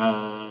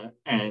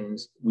 and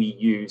we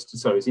used,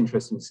 so it's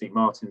interesting to see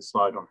Martin's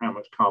slide on how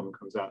much carbon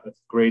comes out of the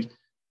grid.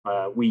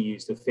 We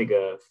used a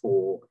figure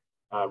for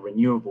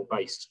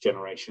renewable-based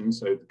generation,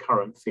 so the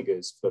current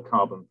figures for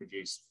carbon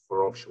produced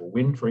for offshore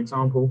wind, for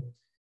example.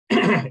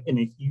 And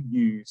if you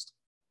used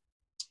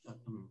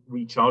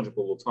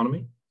rechargeable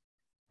autonomy,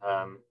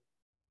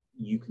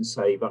 you can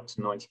save up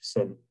to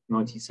 90%,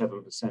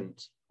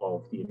 97%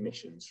 of the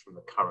emissions from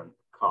the current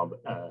carbon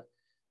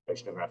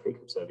oceanographic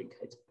observing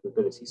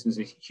capability. So there's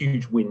a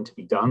huge win to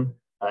be done.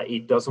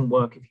 It doesn't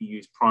work if you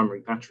use primary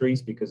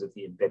batteries because of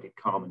the embedded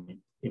carbon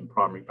in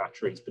primary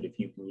batteries, but if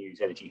you can use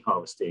energy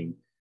harvesting,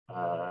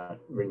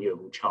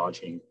 renewable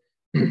charging,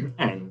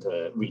 and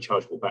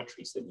rechargeable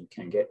batteries, then you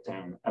can get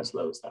down as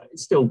low as that. It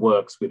still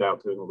works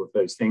without doing all of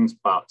those things,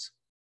 but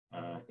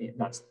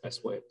that's the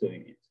best way of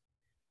doing it.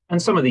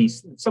 And some of the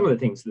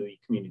things that the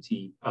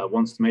community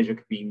wants to measure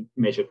could be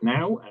measured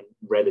now and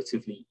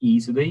relatively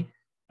easily.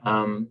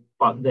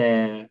 But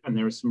there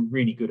are some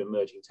really good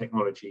emerging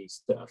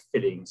technologies that are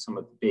filling some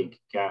of the big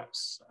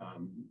gaps,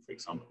 for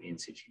example, the in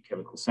situ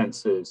chemical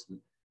sensors and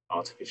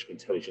artificial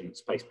intelligence,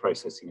 space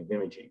processing and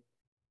imaging.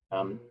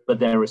 But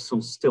there are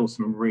still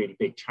some really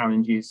big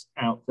challenges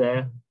out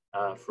there.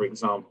 For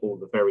example,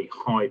 the very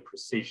high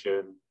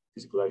precision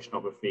physical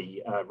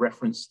oceanography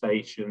reference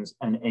stations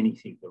and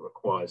anything that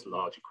requires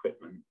large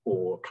equipment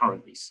or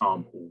currently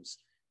samples.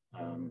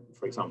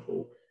 For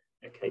example,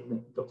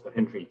 Dr.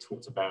 Hendry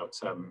talked about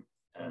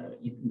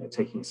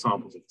taking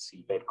samples of the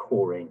seabed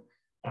coring.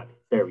 That's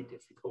very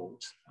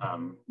difficult.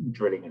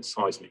 Drilling and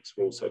seismics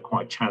are also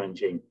quite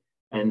challenging.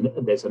 And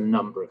there's a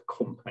number of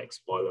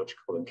complex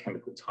biological and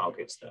chemical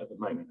targets that at the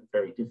moment are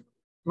very difficult.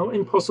 Not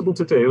impossible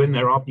to do, and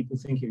there are people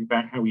thinking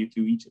about how you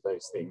do each of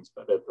those things,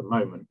 but at the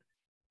moment,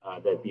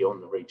 they're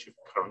beyond the reach of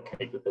current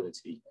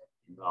capability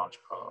in large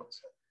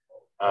parts.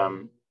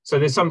 So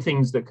there's some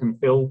things that can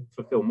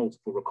fulfill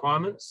multiple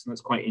requirements, and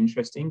that's quite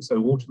interesting.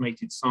 So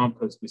automated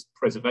samplers with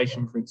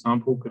preservation, for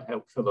example, could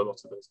help fill a lot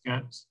of those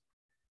gaps.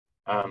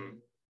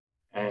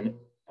 And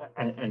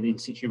in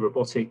situ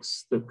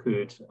robotics that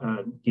could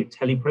give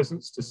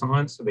telepresence to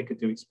science, so they could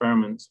do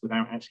experiments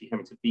without actually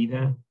having to be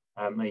there,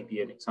 may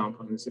be an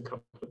example. And there's a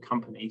couple of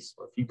companies,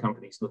 or a few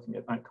companies looking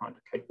at that kind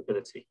of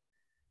capability.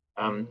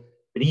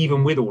 But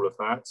even with all of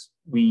that,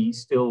 we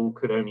still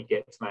could only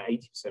get to that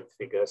 80%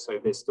 figure. So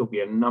there's still be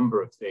a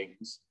number of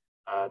things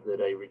that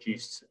a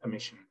reduced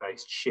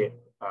emission-based ship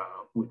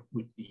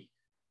would be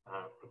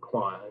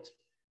required.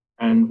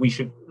 And we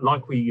should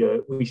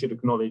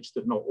acknowledge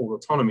that not all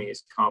autonomy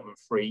is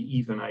carbon-free.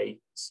 Even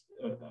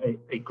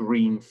a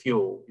green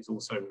fuel is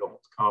also not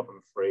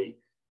carbon-free.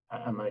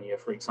 Ammonia,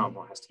 for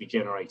example, has to be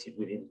generated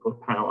with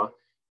input power.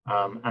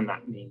 And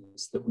that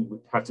means that we would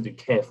have to do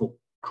careful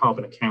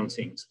carbon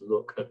accounting to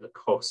look at the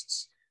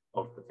costs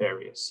of the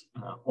various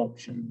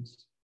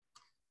options.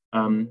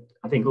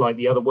 I think, like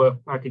the other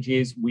work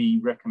packages, we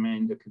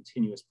recommend a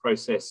continuous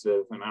process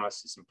of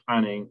analysis and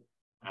planning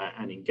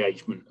and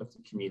engagement of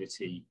the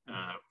community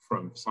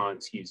from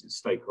science users,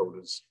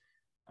 stakeholders,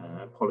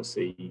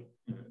 policy,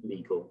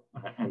 legal,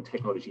 and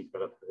technology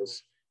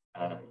developers,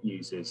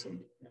 users,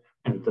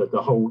 and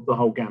the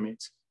whole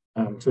gamut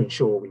to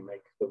ensure we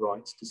make the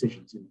right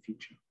decisions in the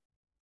future.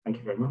 Thank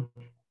you very much.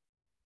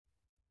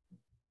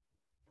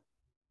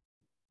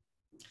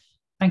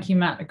 Thank you,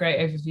 Matt. A great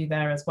overview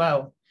there as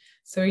well.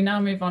 So we now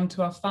move on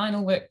to our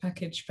final work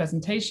package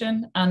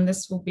presentation, and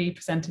this will be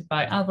presented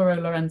by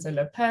Alvaro Lorenzo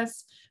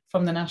Lopez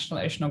from the National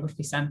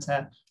Oceanography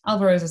Centre.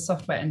 Alvaro is a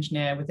software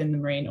engineer within the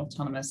Marine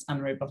Autonomous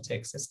and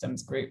Robotic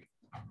Systems Group.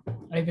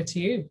 Over to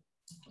you.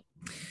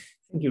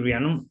 Thank you,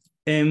 Rhiannon.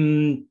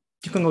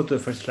 You can go to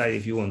the first slide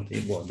if you want,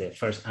 well, the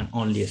first and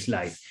only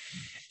slide.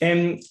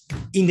 In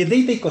the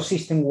data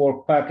ecosystem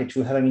work package,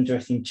 we had an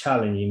interesting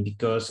challenge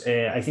because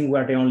I think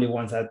we're the only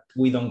ones that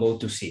we don't go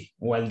to sea.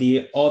 While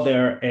the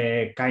other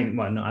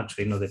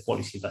the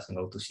policy doesn't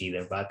go to sea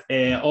either, but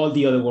all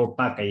the other work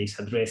packages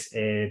address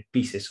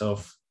pieces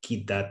of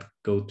kit that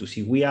go to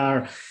sea. We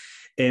are,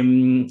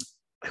 I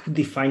would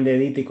define the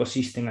data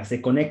ecosystem as the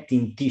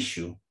connecting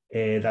tissue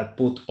that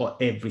put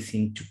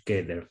everything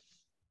together.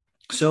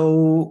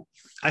 So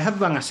I have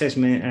an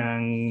assessment,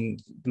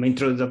 and my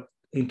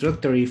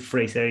introductory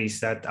phrase there is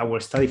that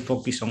our study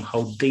focuses on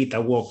how data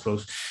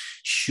workflows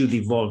should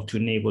evolve to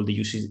enable the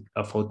use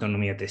of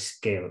autonomy at a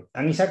scale.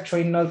 And it's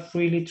actually not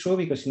really true,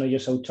 because it's not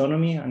just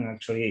autonomy, and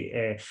actually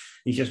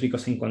it's just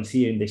because I'm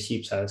considering the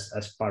ships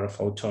as part of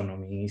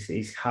autonomy.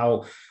 It's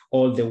how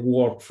all the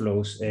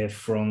workflows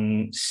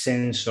from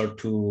sensor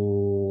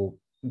to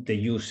the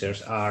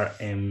users are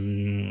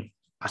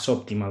as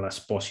optimal as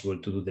possible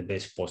to do the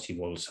best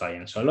possible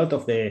science. So a lot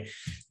of the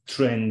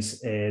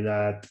trends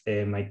that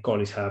my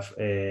colleagues have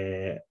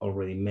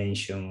already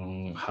mentioned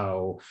on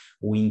how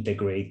we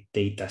integrate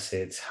data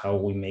sets, how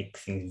we make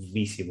things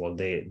visible,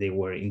 they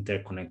were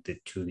interconnected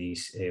to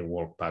this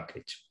work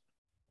package.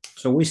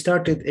 So we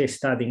started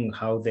studying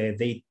how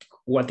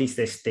what is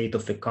the state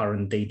of the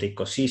current data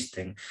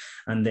ecosystem.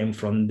 And then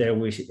from there,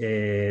 we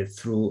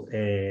through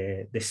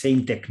the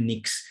same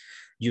techniques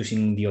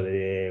using the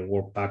other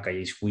work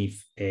packages,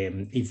 we've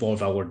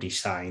evolved our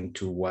design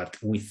to what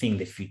we think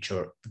the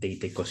future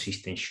data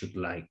ecosystem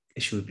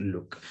should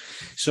look.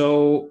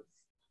 So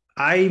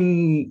I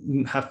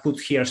have put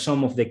here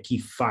some of the key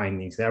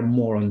findings. There are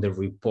more on the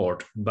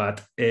report,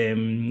 but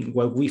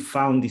what we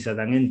found is that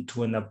an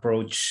end-to-end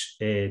approach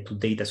to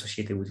data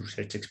associated with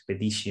research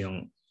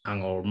expedition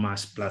and our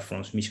mass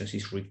platforms missions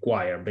is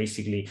required.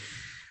 Basically,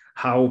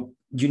 how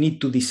you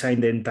need to design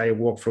the entire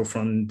workflow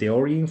from the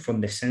origin, from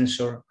the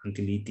sensor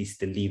until it is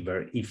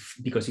delivered.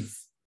 Because if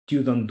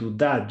you don't do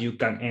that, you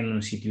can end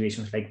on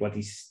situations like what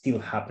is still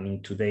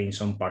happening today in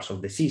some parts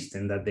of the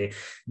system, that the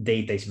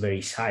data is very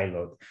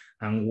siloed.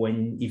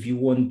 And if you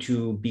want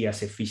to be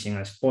as efficient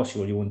as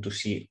possible, you want to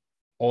see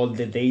all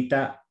the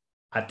data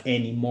at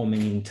any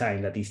moment in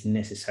time that is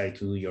necessary to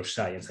do your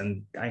science.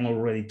 And I'm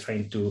already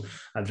trying to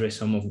address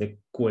some of the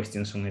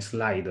questions on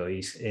Slido.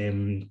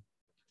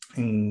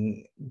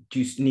 You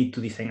need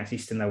to design a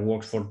system that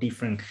works for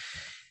different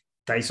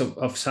types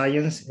of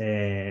science.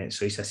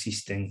 So it's a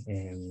system,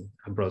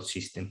 a broad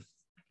system.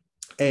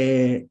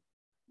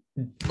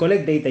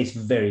 Collect data is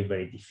very,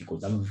 very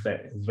difficult and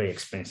very, very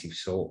expensive.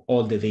 So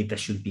all the data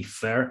should be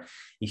fair,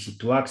 easy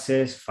to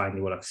access,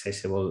 findable,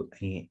 accessible,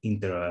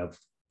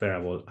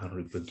 interoperable, and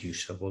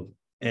reproducible.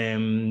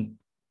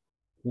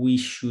 We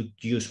should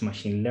use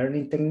machine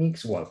learning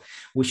techniques. Well,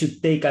 we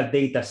should take a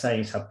data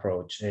science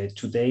approach.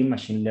 Today,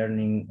 machine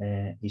learning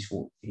is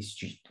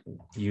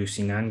used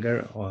in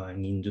Anger or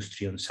in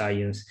industry and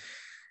science,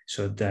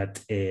 so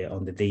that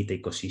on the data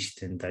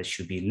ecosystem that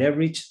should be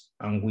leveraged,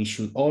 and we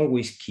should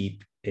always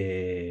keep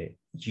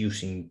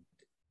using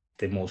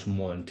the most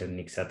modern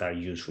techniques that are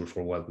useful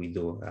for what we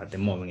do. At the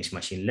moment, it's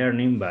machine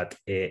learning, but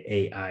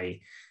AI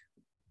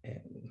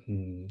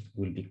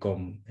will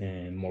become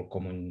more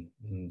common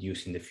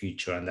use in the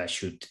future, and that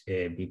should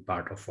be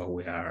part of what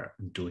we are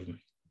doing.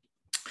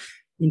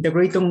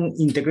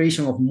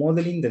 Integration of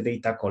modeling, the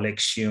data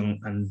collection,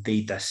 and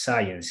data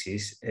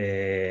sciences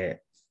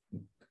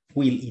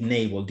will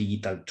enable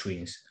digital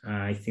twins.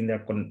 I think there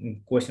are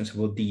questions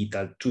about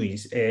digital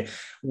twins.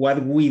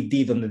 What we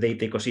did on the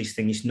data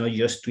ecosystem is not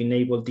just to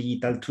enable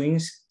digital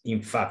twins.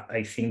 In fact,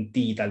 I think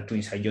digital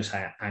twins are just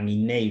an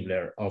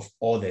enabler of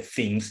other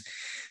things.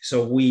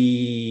 So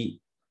we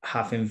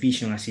have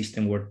envisioned a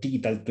system where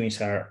digital twins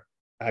are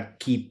a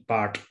key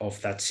part of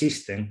that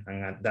system,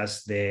 and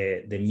that's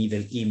the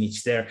middle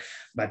image there,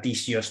 but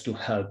it's just to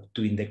help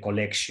doing the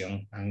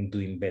collection and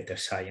doing better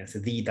science. The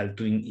digital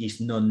twin is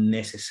not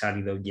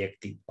necessarily the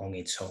objective on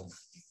its own.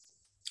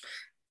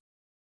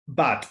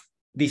 But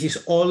this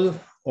is all,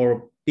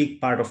 or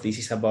big part of this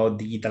is about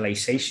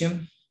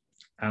digitalization.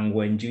 And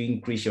when you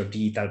increase your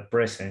digital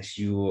presence,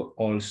 you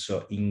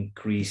also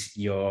increase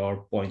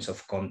your points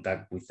of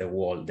contact with the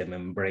world, the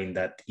membrane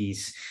that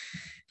is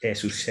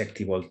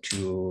susceptible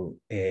to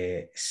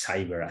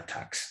cyber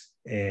attacks.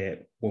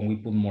 When we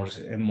put more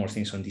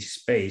things on this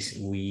space,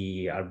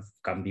 we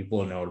can be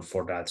vulnerable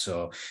for that.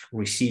 So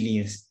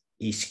resilience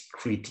is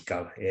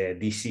critical.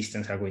 These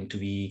systems are going to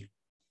be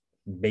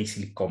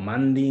basically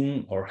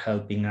commanding or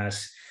helping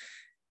us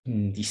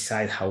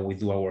decide how we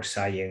do our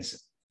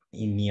science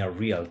in near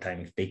real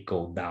time. If they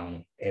go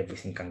down,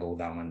 everything can go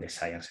down and the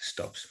science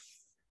stops.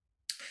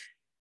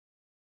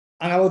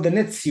 And about the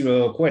net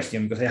zero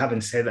question, because I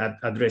haven't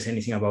addressed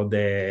anything about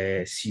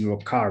the zero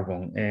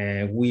carbon.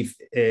 We've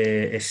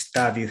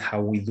studied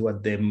how we do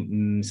at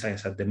the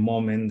science at the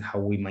moment, how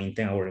we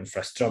maintain our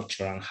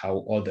infrastructure, and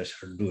how others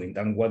are doing.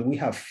 And what we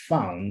have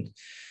found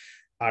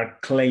are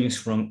claims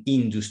from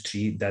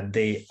industry that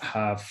they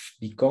have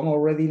become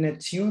already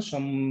net zero.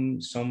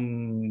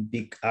 Some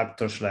big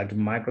actors like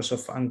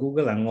Microsoft and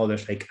Google, and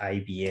others like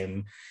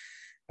IBM,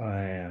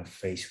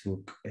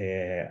 Facebook,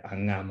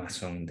 and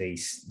Amazon, they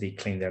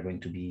claim they're going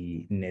to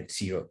be net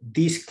zero.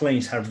 These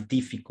claims are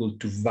difficult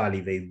to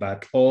validate,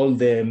 but all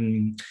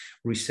the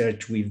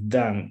research we've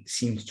done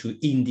seems to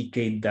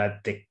indicate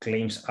that the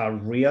claims are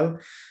real,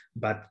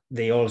 but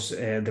they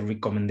also, the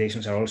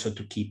recommendations are also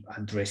to keep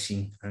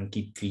addressing and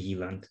keep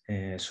vigilant.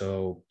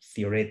 So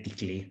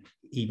theoretically,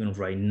 even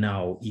right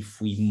now,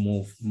 if we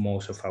move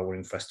most of our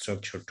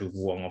infrastructure to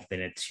one of the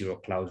net zero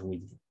clouds,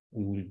 we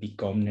will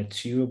become net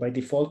zero by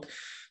default,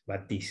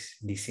 but these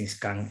things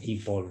can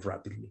evolve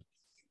rapidly.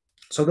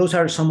 So those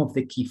are some of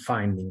the key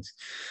findings.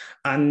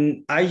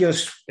 And I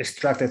just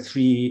extracted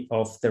 3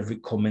 of the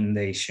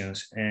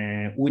recommendations.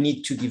 We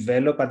need to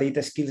develop a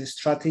data skills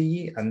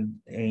strategy, and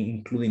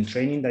including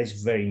training. That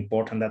is very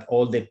important, that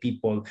all the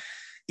people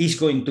is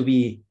going to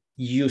be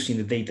using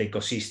the data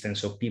ecosystem.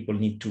 So people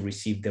need to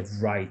receive the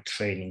right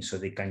training so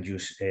they can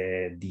use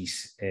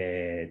these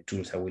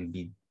tools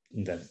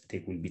that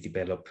they will be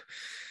developed.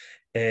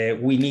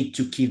 We need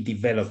to keep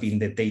developing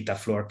the data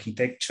flow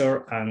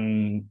architecture,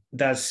 and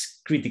that's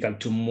critical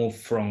to move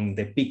from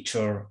the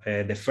picture,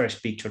 the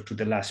first picture to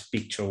the last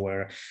picture,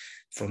 where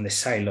from the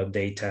siloed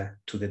data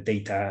to the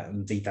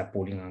data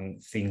pooling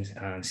and things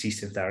and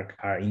systems that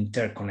are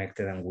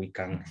interconnected, and we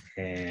can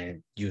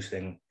use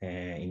them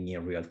in near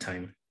real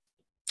time.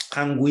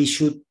 And we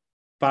should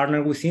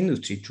partner with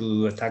industry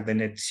to attack the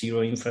net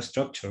zero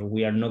infrastructure.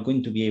 We are not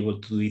going to be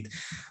able to do it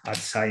at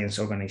science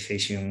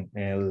organization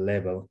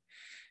level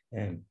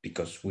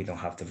because we don't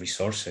have the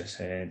resources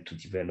to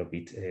develop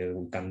it.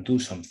 We can do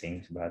some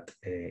things, but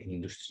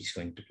industry is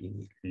going to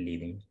be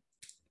leading.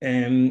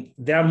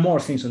 There are more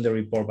things on the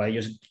report, but I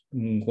just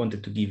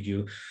wanted to give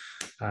you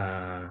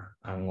an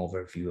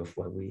overview of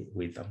what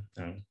we've done,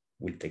 and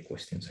we'll take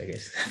questions, I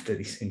guess, after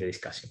this in the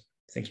discussion.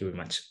 Thank you very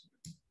much.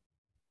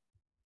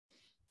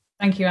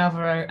 Thank you,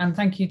 Alvaro, and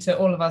thank you to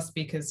all of our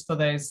speakers for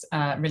those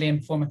really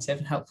informative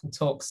and helpful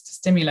talks to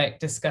stimulate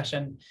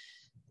discussion.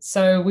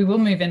 So we will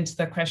move into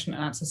the question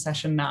and answer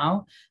session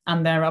now,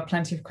 and there are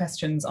plenty of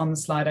questions on the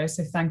Slido,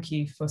 so thank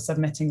you for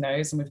submitting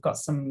those, and we've got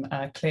some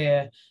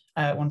clear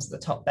ones at the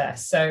top there.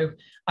 So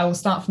I will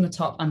start from the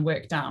top and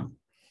work down.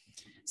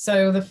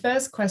 So the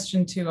first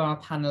question to our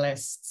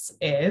panelists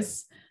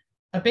is,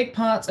 a big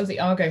part of the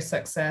Argo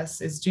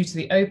success is due to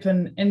the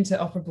open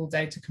interoperable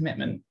data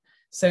commitment.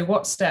 So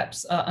what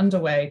steps are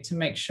underway to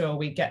make sure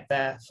we get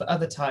there for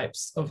other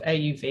types of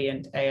AUV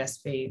and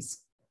ASVs?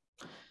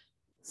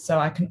 So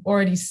I can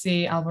already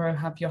see, Alvaro,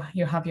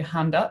 you have your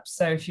hand up.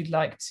 So if you'd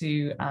like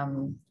to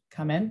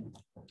come in.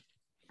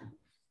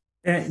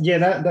 Yeah,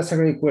 that's a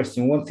great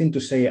question. One thing to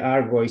say,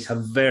 Argo is a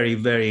very,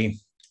 very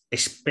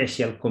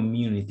special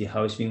community,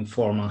 how it's been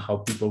formed and how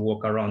people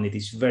walk around it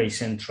is very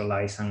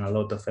centralized, and a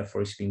lot of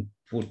effort is being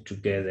put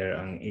together,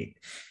 and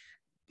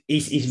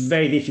it's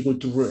very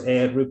difficult to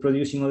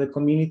reproduce in other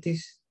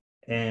communities.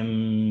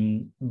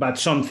 But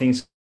some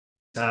things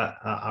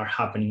are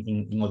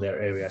happening in other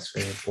areas.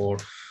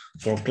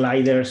 For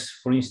gliders,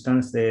 for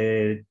instance,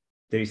 there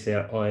is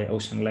the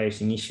Ocean Gliders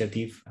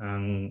Initiative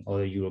and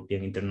other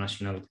European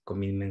international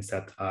commitments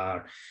that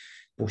are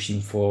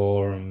pushing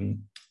for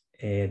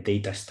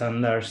data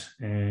standards.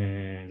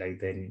 Like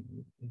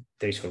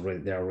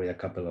there are already a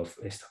couple of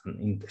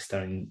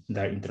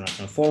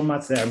international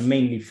formats. They are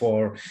mainly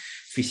for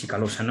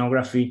physical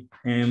oceanography,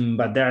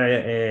 but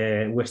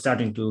we're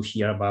starting to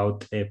hear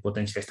about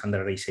potential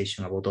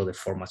standardization about other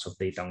formats of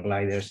data on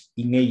gliders.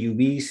 In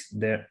AUVs,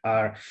 there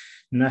are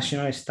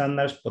national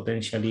standards.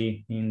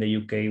 Potentially in the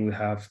UK, we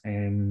have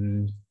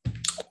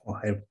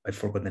I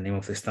forgot the name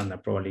of the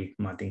standard. Probably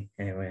Martin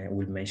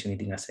will mention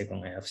it in a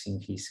second. I have seen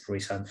his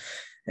recent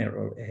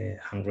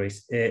hand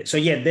raised. So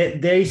yeah,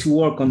 there is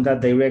work on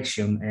that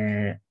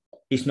direction.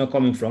 It's not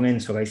coming from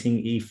NZOC. I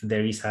think if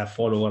there is a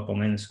follow-up on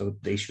NZOC,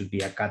 they should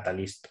be a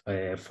catalyst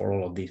for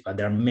all of this. But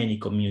there are many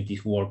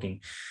communities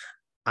working.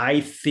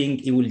 I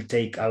think it will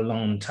take a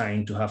long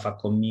time to have a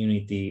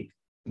community.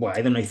 Well,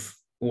 I don't know if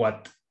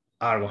what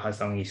Argo has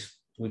done is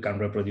we can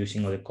reproduce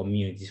in other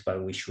communities,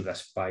 but we should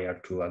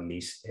aspire to at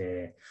least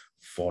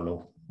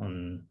follow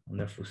on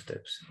their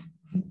footsteps.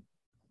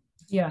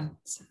 Yeah,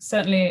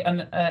 certainly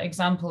an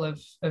example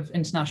of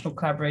international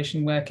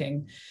collaboration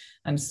working,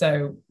 and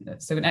so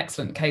an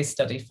excellent case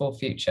study for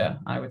future,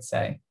 I would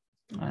say,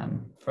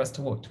 for us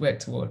to work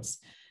towards.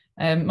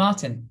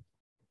 Martin.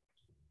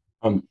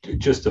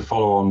 Just to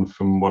follow on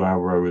from what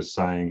Alvaro was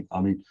saying,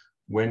 I mean,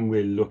 when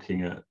we're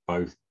looking at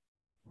both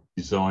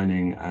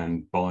designing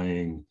and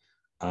buying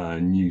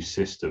new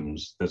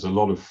systems, there's a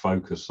lot of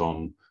focus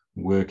on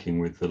working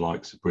with the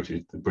likes of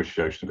the British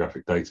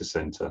Oceanographic Data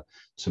Centre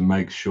to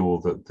make sure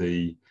that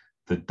the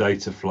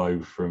data flow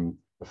from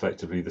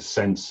effectively the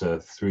sensor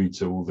through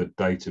to all the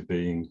data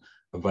being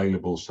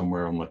available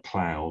somewhere on the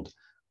cloud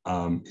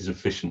is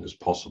efficient as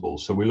possible.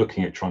 So we're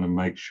looking at trying to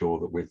make sure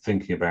that we're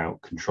thinking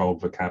about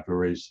controlled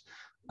vocabularies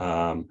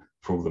for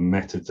all the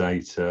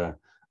metadata,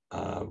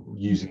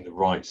 using the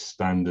right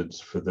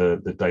standards for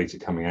the data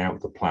coming out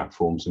of the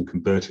platforms and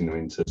converting them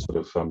into sort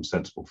of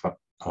sensible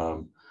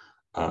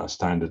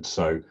standards.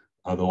 So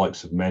the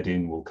likes of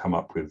Medin will come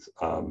up with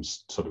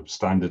sort of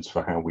standards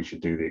for how we should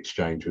do the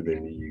exchange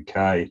within the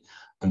UK.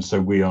 And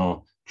so we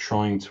are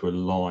trying to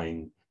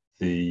align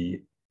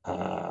the,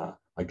 I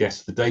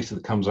guess, the data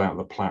that comes out of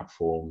the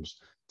platforms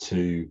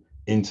to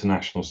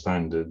international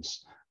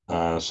standards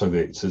so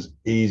that it's as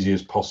easy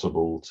as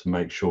possible to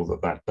make sure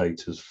that that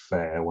data is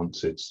fair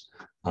once it's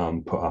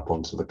put up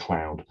onto the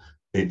cloud.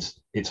 It's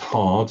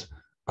hard.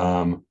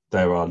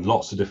 There are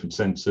lots of different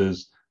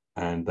sensors,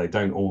 and they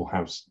don't all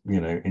have,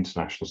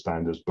 international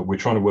standards, but we're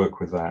trying to work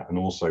with that, and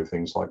also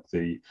things like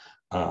the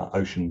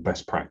Ocean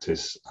Best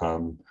Practice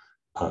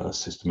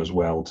system as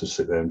well, to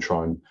sit there and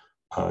try and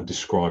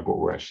describe what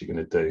we're actually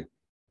going to do.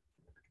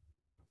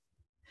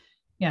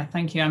 Yeah,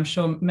 thank you. I'm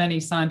sure many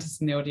scientists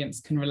in the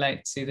audience can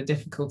relate to the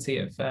difficulty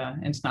of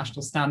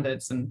international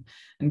standards and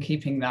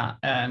keeping that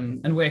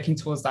and working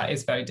towards that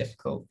is very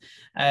difficult.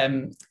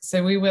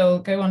 So we will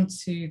go on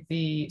to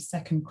the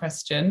second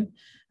question.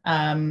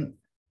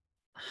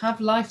 Have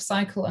life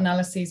cycle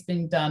analyses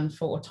been done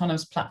for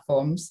autonomous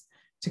platforms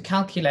to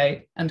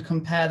calculate and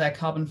compare their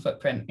carbon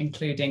footprint,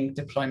 including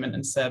deployment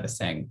and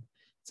servicing?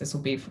 So this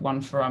will be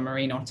one for our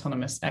marine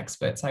autonomous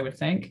experts, I would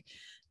think.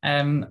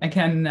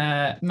 Again,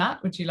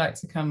 Matt, would you like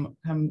to come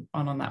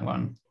on that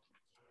one?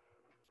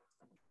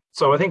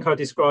 So I think I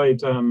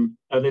described a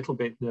little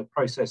bit the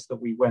process that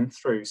we went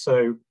through.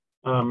 So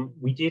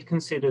we did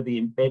consider the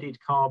embedded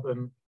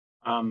carbon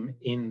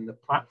in the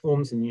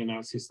platforms in the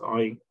analysis that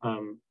I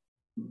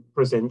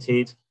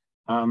presented.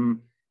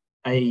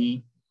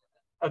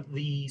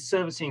 The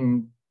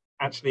servicing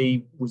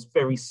actually was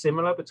very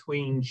similar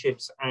between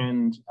ships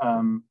and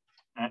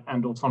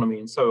autonomy,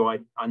 and so I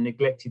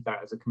neglected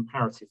that as a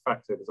comparative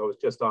factor because I was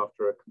just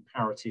after a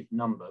comparative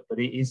number, but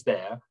it is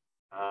there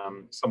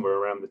somewhere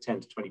around the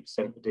 10 to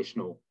 20%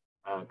 additional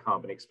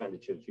carbon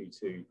expenditure due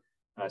to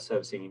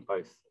servicing in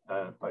both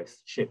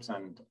ships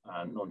and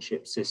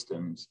non-ship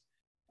systems.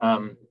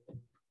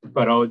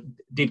 But I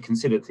did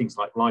consider things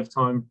like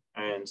lifetime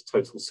and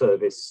total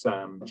service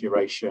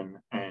duration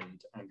and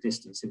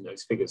distance in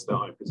those figures that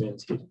I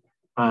presented.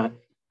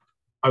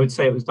 I would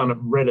say it was done at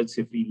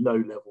relatively low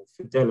level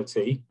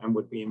fidelity and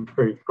would be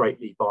improved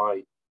greatly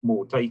by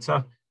more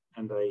data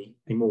and a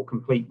more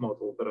complete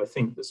model. But I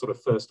think the sort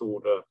of first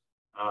order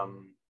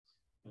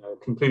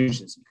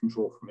conclusions you can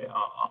draw from it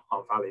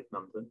are valid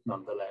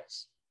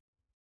nonetheless.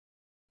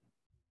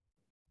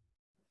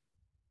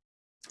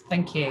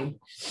 Thank you.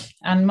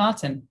 And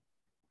Martin?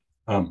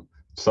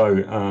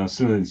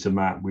 Similarly to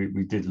Matt,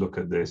 we did look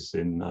at this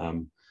in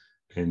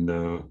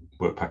the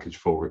Work Package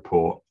 4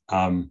 report.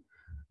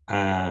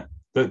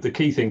 The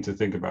key thing to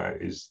think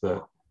about is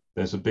that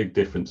there's a big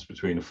difference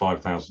between a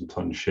 5,000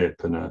 ton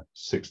ship and a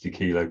 60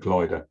 kilo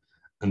glider.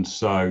 And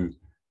so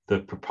the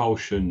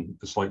propulsion,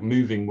 it's like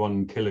moving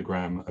 1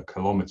 kilogram a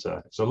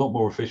kilometer. It's a lot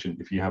more efficient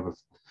if you have a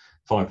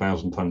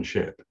 5,000 ton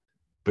ship.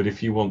 But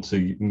if you want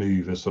to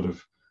move a sort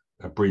of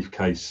a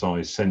briefcase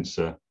size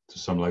sensor to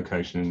some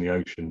location in the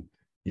ocean,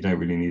 you don't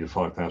really need a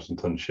 5,000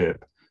 ton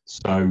ship.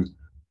 So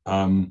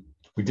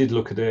we did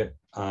look at it.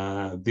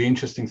 The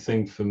interesting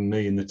thing for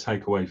me and the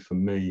takeaway for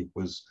me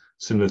was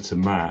similar to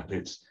Matt.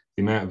 It's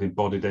the amount of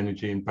embodied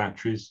energy in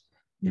batteries.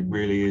 It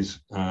really is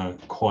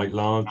quite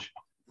large,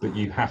 but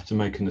you have to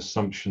make an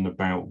assumption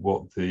about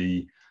what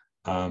the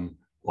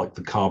like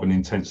the carbon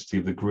intensity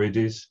of the grid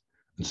is.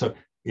 And so,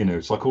 you know,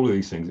 it's like all of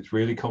these things. It's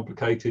really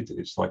complicated.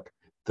 It's like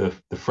the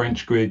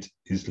French grid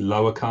is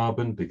lower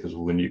carbon because of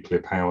all the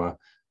nuclear power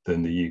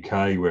than the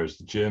UK, whereas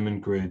the German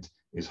grid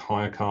is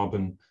higher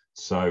carbon.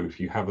 So if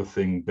you have a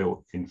thing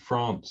built in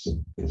France,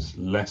 it's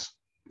less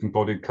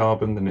embodied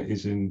carbon than it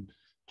is in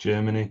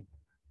Germany.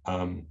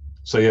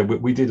 So yeah,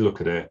 we did look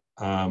at it,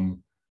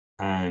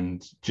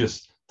 and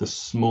just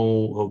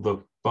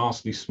the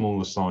vastly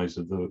smaller size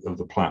of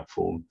the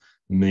platform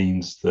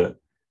means that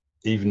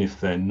even if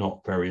they're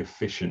not very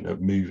efficient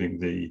at moving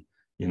the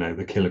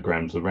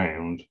kilograms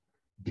around,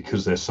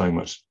 because they're so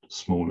much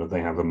smaller, they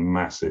have a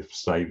massive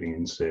saving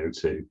in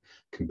CO2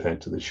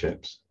 compared to the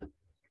ships.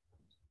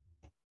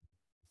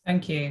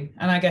 Thank you.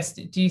 And I guess,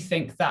 do you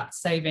think that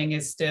saving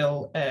is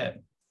still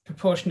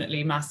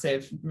proportionately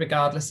massive,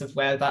 regardless of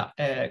where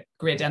that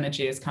grid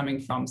energy is coming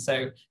from?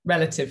 So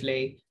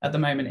relatively, at the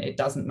moment, it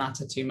doesn't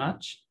matter too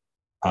much.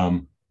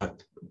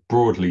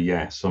 Broadly,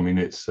 yes. I mean,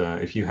 it's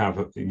if you have,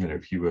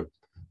 if you were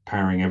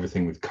powering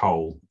everything with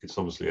coal, it's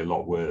obviously a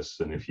lot worse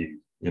than if you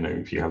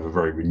have a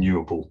very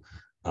renewable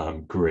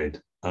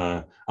grid.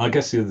 I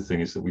guess the other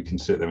thing is that we can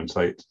sit there and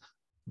say it's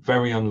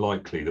very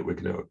unlikely that we're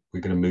going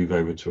to move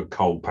over to a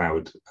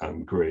coal-powered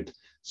grid.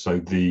 So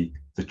the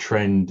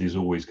trend is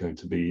always going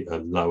to be a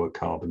lower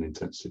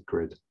carbon-intensive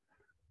grid.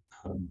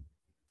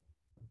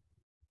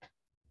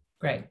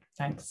 Great,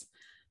 thanks.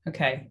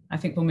 Okay, I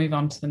think we'll move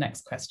on to the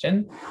next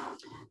question.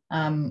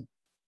 So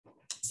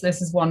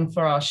this is one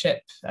for our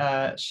ship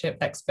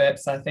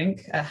experts, I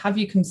think. Have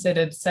you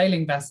considered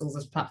sailing vessels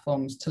as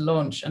platforms to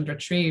launch and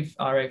retrieve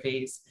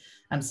ROVs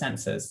and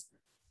sensors?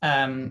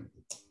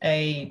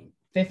 A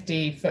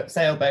 50-foot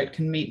sailboat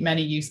can meet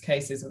many use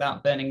cases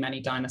without burning many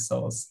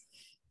dinosaurs.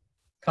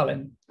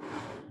 Colin.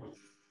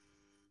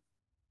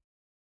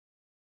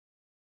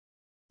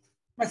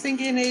 My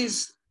thinking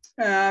is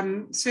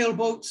sailing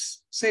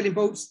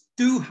boats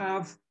do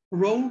have a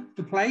role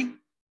to play,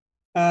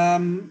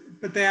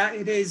 but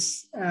it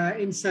is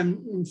in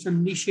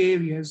some niche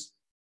areas,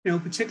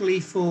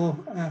 particularly for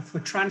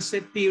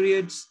transit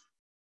periods,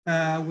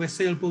 where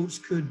sailboats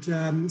could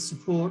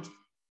support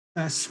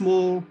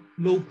small,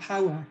 low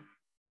power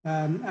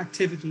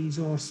activities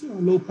or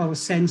low power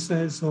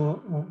sensors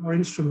or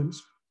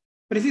instruments.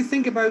 But if you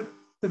think about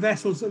the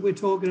vessels that we're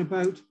talking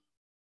about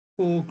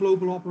for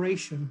global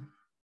operation,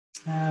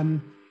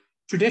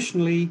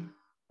 traditionally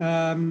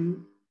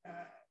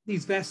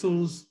these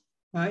vessels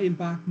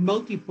embark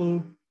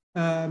multiple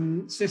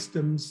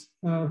systems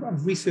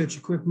of research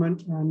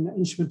equipment and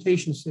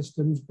instrumentation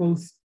systems,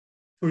 both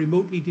for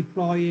remotely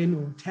deploying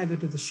or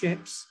tethered to the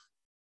ships.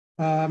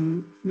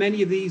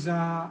 Many of these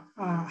are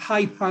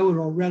high power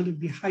or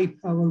relatively high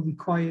power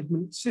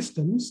requirement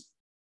systems,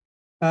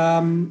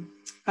 and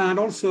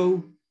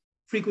also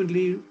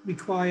frequently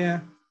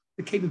require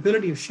the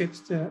capability of ships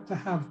to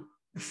have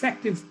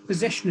effective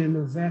positioning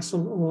of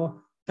vessel or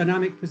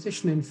dynamic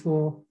positioning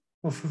for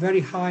very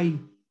high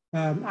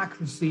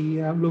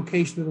accuracy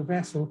location of the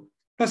vessel,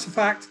 plus the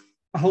fact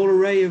a whole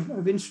array of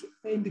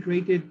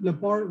integrated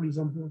laboratories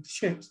on board the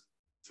ships.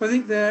 So I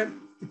think the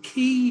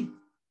key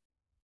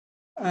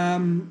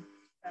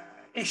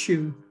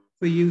issue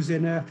for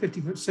using a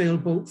 50-foot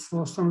sailboat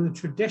for some of the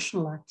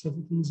traditional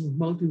activities of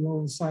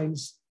multi-role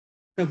science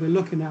that we're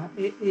looking at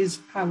is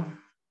power,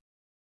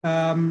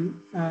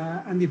 and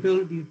the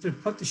ability to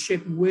put the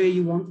ship where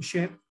you want the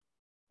ship,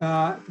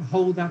 to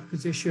hold that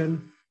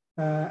position,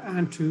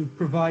 and to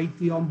provide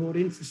the onboard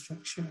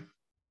infrastructure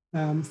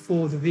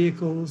for the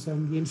vehicles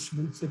and the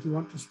instruments that you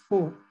want to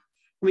support.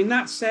 I mean,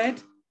 that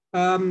said,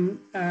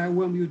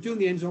 when we were doing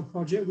the NZOC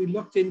project, we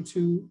looked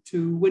into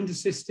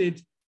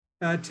wind-assisted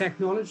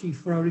technology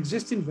for our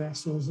existing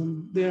vessels,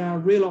 and there are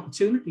real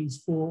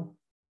opportunities for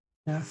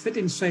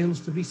fitting sails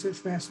to research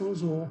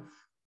vessels or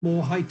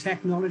more high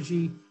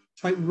technology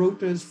type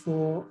rotors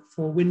for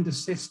wind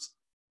assist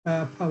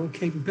power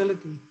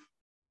capability.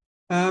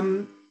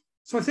 So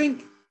I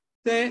think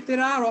there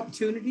are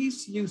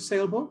opportunities to use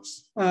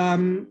sailboats.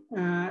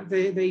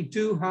 They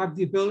do have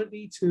the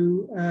ability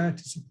to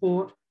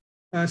support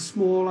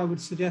small, I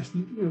would suggest,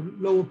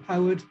 lower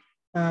powered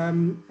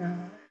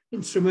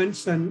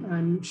instruments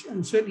and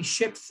certainly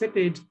ship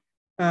fitted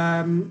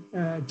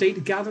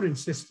data gathering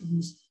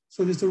systems.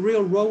 So there's a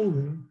real role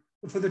there.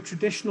 But for the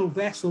traditional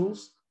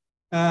vessels,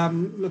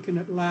 looking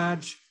at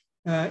large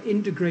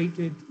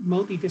integrated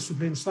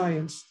multidiscipline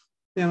science,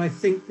 then I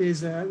think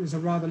there's a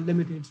rather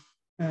limited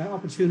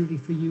opportunity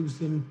for use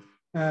in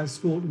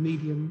small to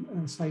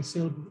medium size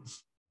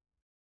sailboats.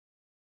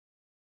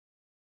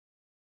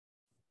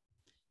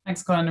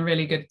 Thanks, Colin. A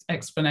really good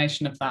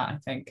explanation of that. I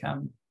think,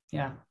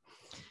 yeah,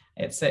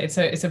 it's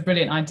a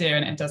brilliant idea,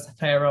 and it does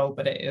play a role,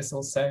 but it is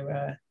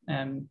also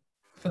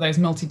for those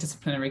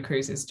multidisciplinary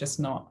crews, it's just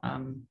not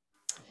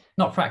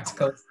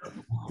practical.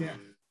 Yeah.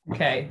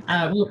 Okay,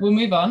 we'll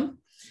move on.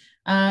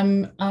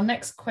 Our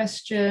next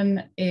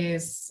question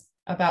is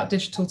about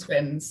digital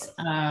twins.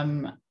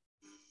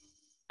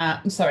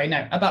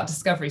 About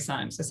discovery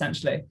science,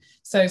 essentially.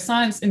 So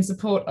science in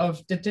support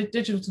of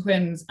digital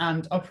twins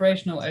and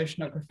operational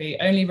oceanography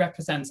only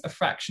represents a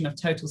fraction of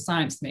total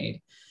science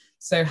need.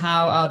 So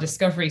how are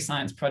discovery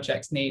science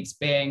projects needs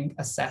being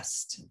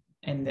assessed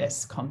in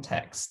this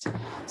context?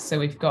 So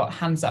we've got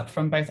hands up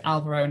from both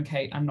Alvaro and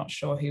Kate. I'm not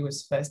sure who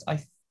was first. I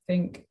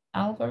think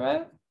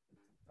Alvaro?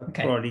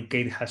 Okay. Probably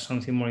Kate has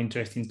something more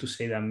interesting to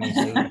say than me,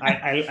 so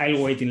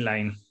I'll wait in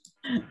line.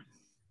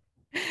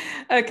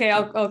 Okay,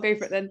 I'll go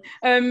for it then.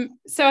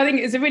 So I think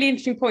it's a really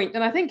interesting point,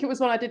 and I think it was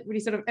one I didn't really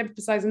sort of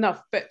emphasize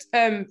enough, but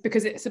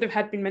because it sort of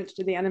had been mentioned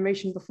in the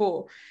animation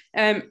before.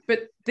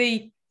 But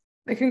the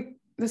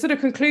sort of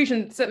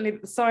conclusion, certainly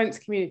that the science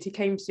community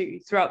came to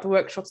throughout the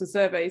workshops and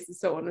surveys and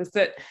so on, is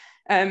that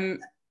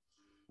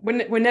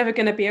we're never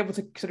going to be able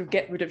to sort of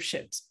get rid of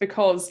ships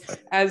because,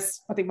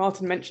 as I think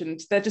Martin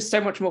mentioned, they're just so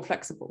much more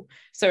flexible.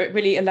 So it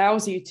really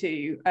allows you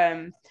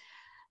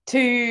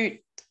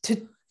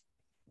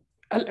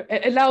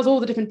it allows all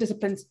the different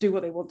disciplines to do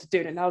what they want to do,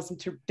 and it allows them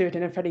to do it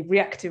in a fairly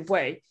reactive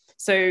way.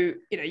 So,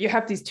 you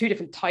have these two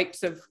different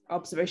types of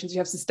observations. You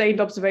have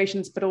sustained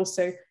observations, but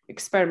also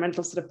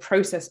experimental sort of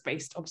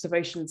process-based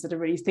observations that are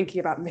really thinking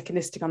about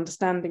mechanistic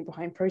understanding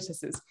behind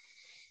processes.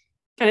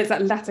 And it's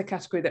that latter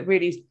category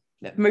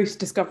that most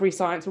discovery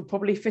science will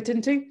probably fit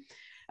into.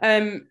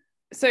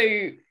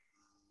 So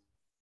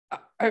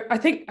I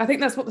think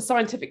that's what the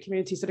scientific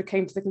community sort of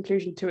came to the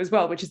conclusion to as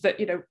well, which is that,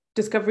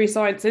 discovery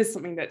science is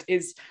something that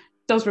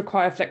does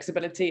require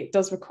flexibility. It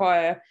does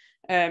require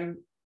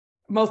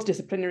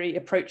multidisciplinary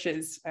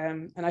approaches.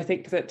 And I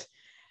think that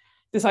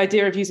this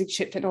idea of using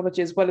ship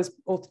technology as well as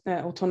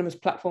autonomous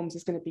platforms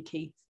is going to be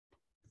key.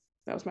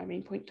 That was my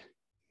main point.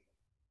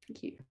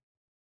 Thank you.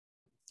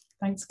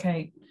 Thanks,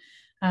 Kate.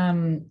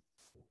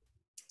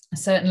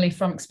 Certainly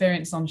from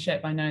experience on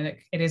ship, I know that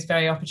it is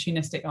very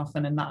opportunistic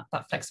often, and that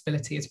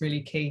flexibility is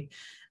really key.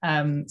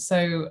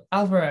 So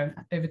Alvaro,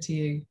 over to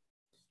you.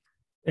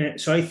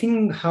 So I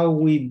think how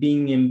we've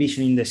been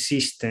envisioning the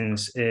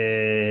systems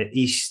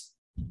is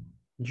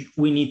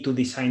we need to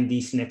design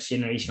this next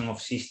generation of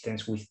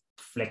systems with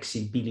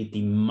flexibility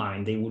in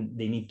mind. They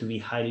need to be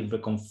highly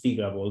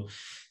reconfigurable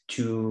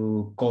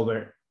to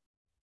cover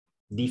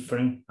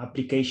different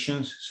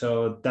applications.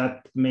 So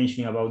that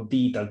mentioning about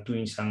digital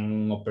twins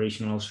and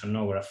operational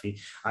oceanography,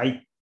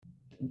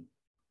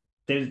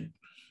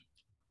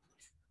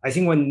 I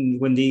think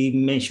when they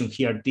mention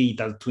here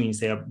digital twins,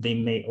 they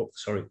may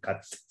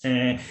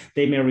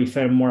they may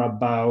refer more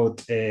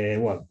about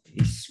well,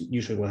 it's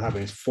usually what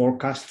happens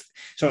forecast.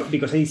 So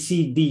because I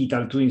see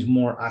digital twins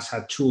more as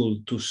a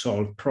tool to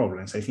solve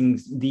problems, I think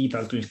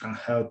digital twins can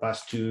help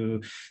us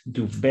to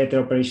do better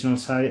operational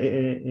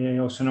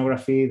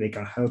oceanography. They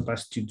can help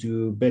us to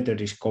do better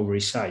discovery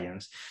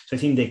science. So I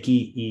think the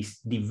key is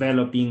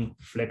developing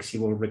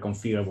flexible,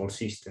 reconfigurable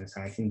systems,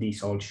 and I think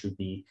these all should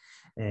be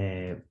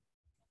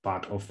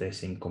part of the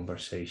same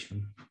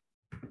conversation.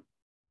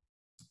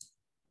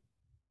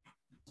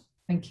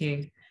 Thank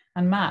you.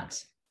 And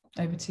Matt,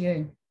 over to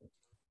you.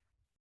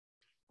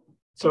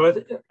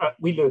 So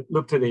we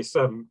looked at this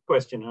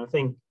question, and I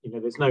think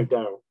there's no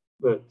doubt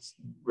that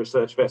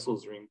research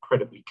vessels are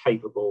incredibly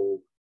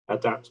capable,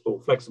 adaptable,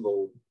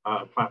 flexible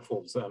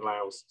platforms that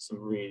allows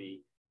some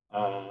really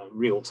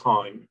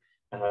real-time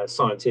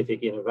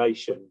scientific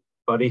innovation.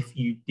 But if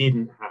you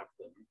didn't have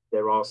them,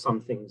 there are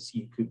some things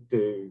you could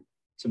do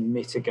to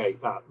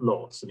mitigate that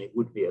loss, and it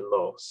would be a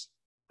loss.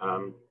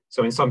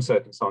 So in some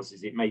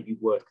circumstances, it may be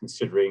worth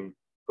considering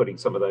putting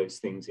some of those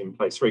things in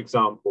place. For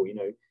example,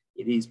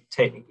 it is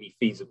technically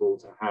feasible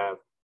to have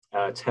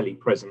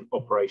telepresent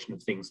operation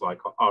of things like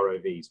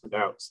ROVs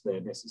without there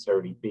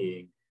necessarily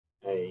being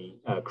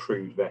a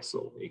crewed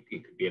vessel. It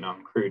could be an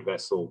uncrewed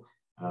vessel.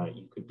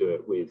 You could do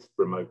it with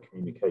remote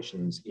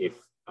communications if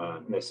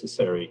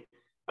necessary.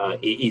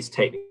 It is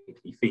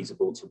technically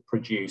feasible to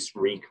produce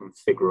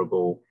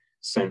reconfigurable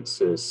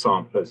sensors,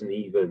 samplers, and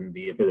even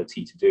the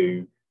ability to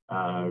do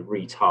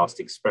retasked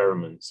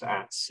experiments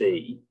at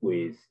sea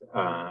with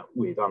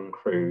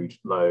uncrewed,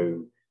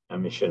 low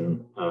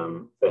emission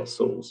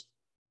vessels.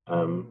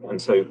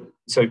 And so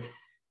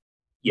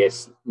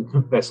yes,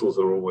 vessels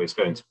are always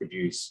going to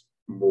produce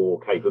more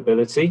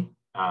capability,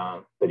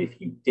 but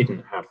if you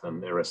didn't have them,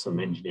 there are some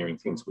engineering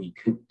things we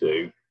could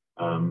do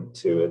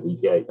to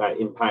alleviate that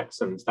impact,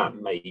 and that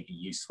may be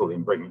useful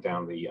in bringing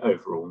down the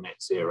overall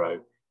net zero,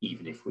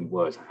 even if we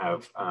were to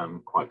have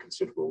quite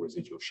considerable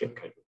residual ship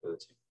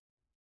capability.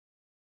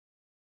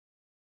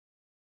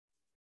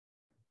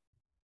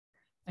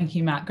 Thank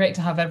you, Matt. Great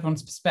to have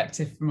everyone's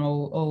perspective from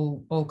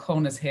all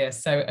corners here.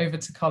 So over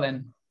to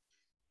Colin.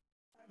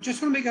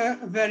 Just want to make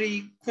a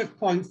very quick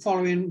point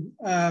following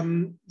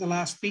the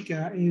last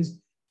speaker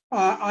is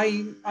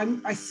I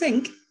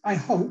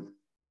hope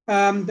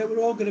that we're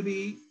all going to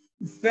be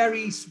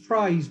very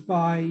surprised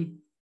by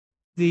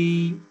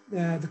the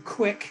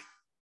quick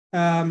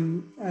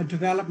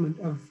development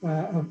of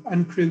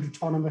uncrewed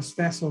autonomous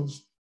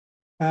vessels.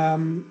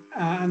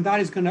 And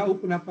that is going to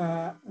open up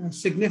a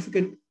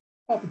significant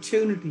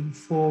opportunity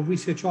for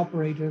research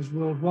operators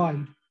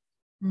worldwide.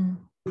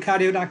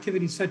 Carry out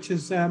activities such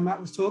as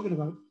Matt was talking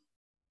about.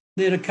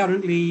 There are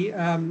currently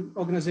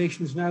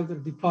organizations now that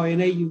are deploying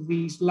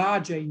AUVs,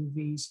 large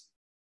AUVs,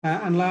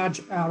 and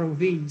large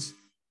ROVs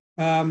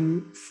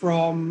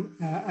from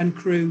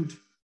uncrewed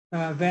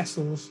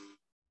vessels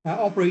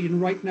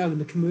operating right now in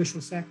the commercial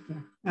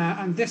sector.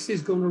 And this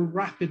is going to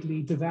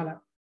rapidly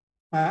develop.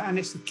 And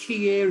it's a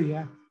key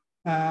area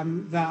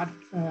that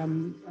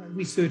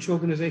research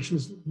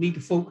organizations need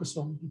to focus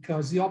on,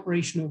 because the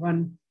operation of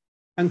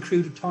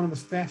uncrewed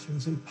autonomous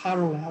vessels in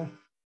parallel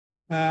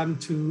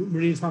to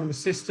marine autonomous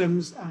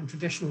systems and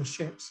traditional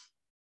ships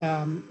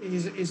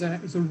is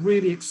a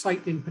really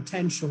exciting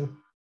potential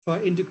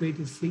for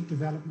integrated fleet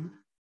development.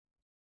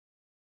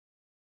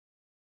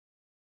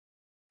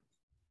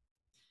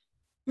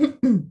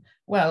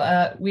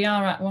 Well, we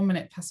are at 1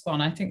 minute past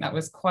 1. I think that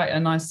was quite a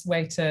nice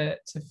way to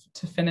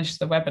finish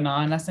the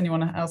webinar, unless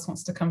anyone else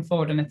wants to come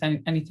forward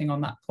and anything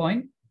on that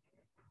point.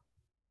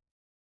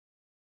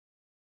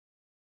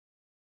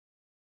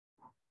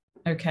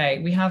 Okay,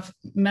 we have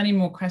many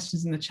more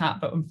questions in the chat,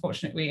 but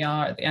unfortunately we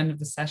are at the end of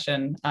the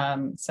session.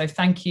 So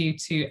thank you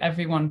to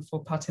everyone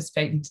for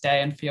participating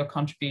today and for your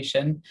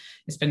contribution.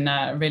 It's been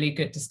a really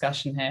good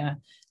discussion here.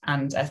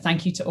 And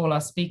thank you to all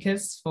our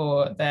speakers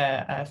for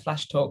their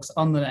flash talks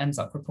on the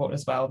NZOC report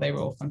as well. They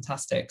were all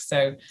fantastic.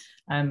 So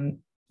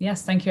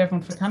yes, thank you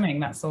everyone for coming.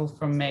 That's all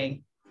from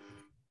me.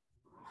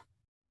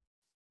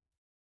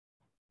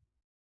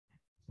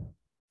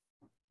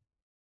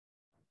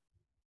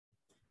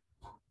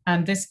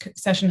 And this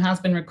session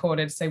has been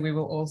recorded, so we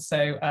will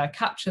also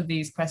capture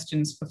these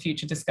questions for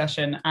future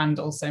discussion and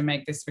also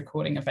make this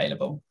recording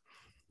available.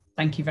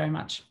 Thank you very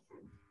much.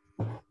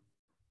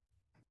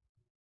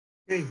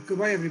 Okay,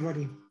 goodbye,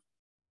 everybody.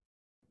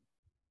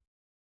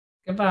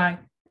 Goodbye.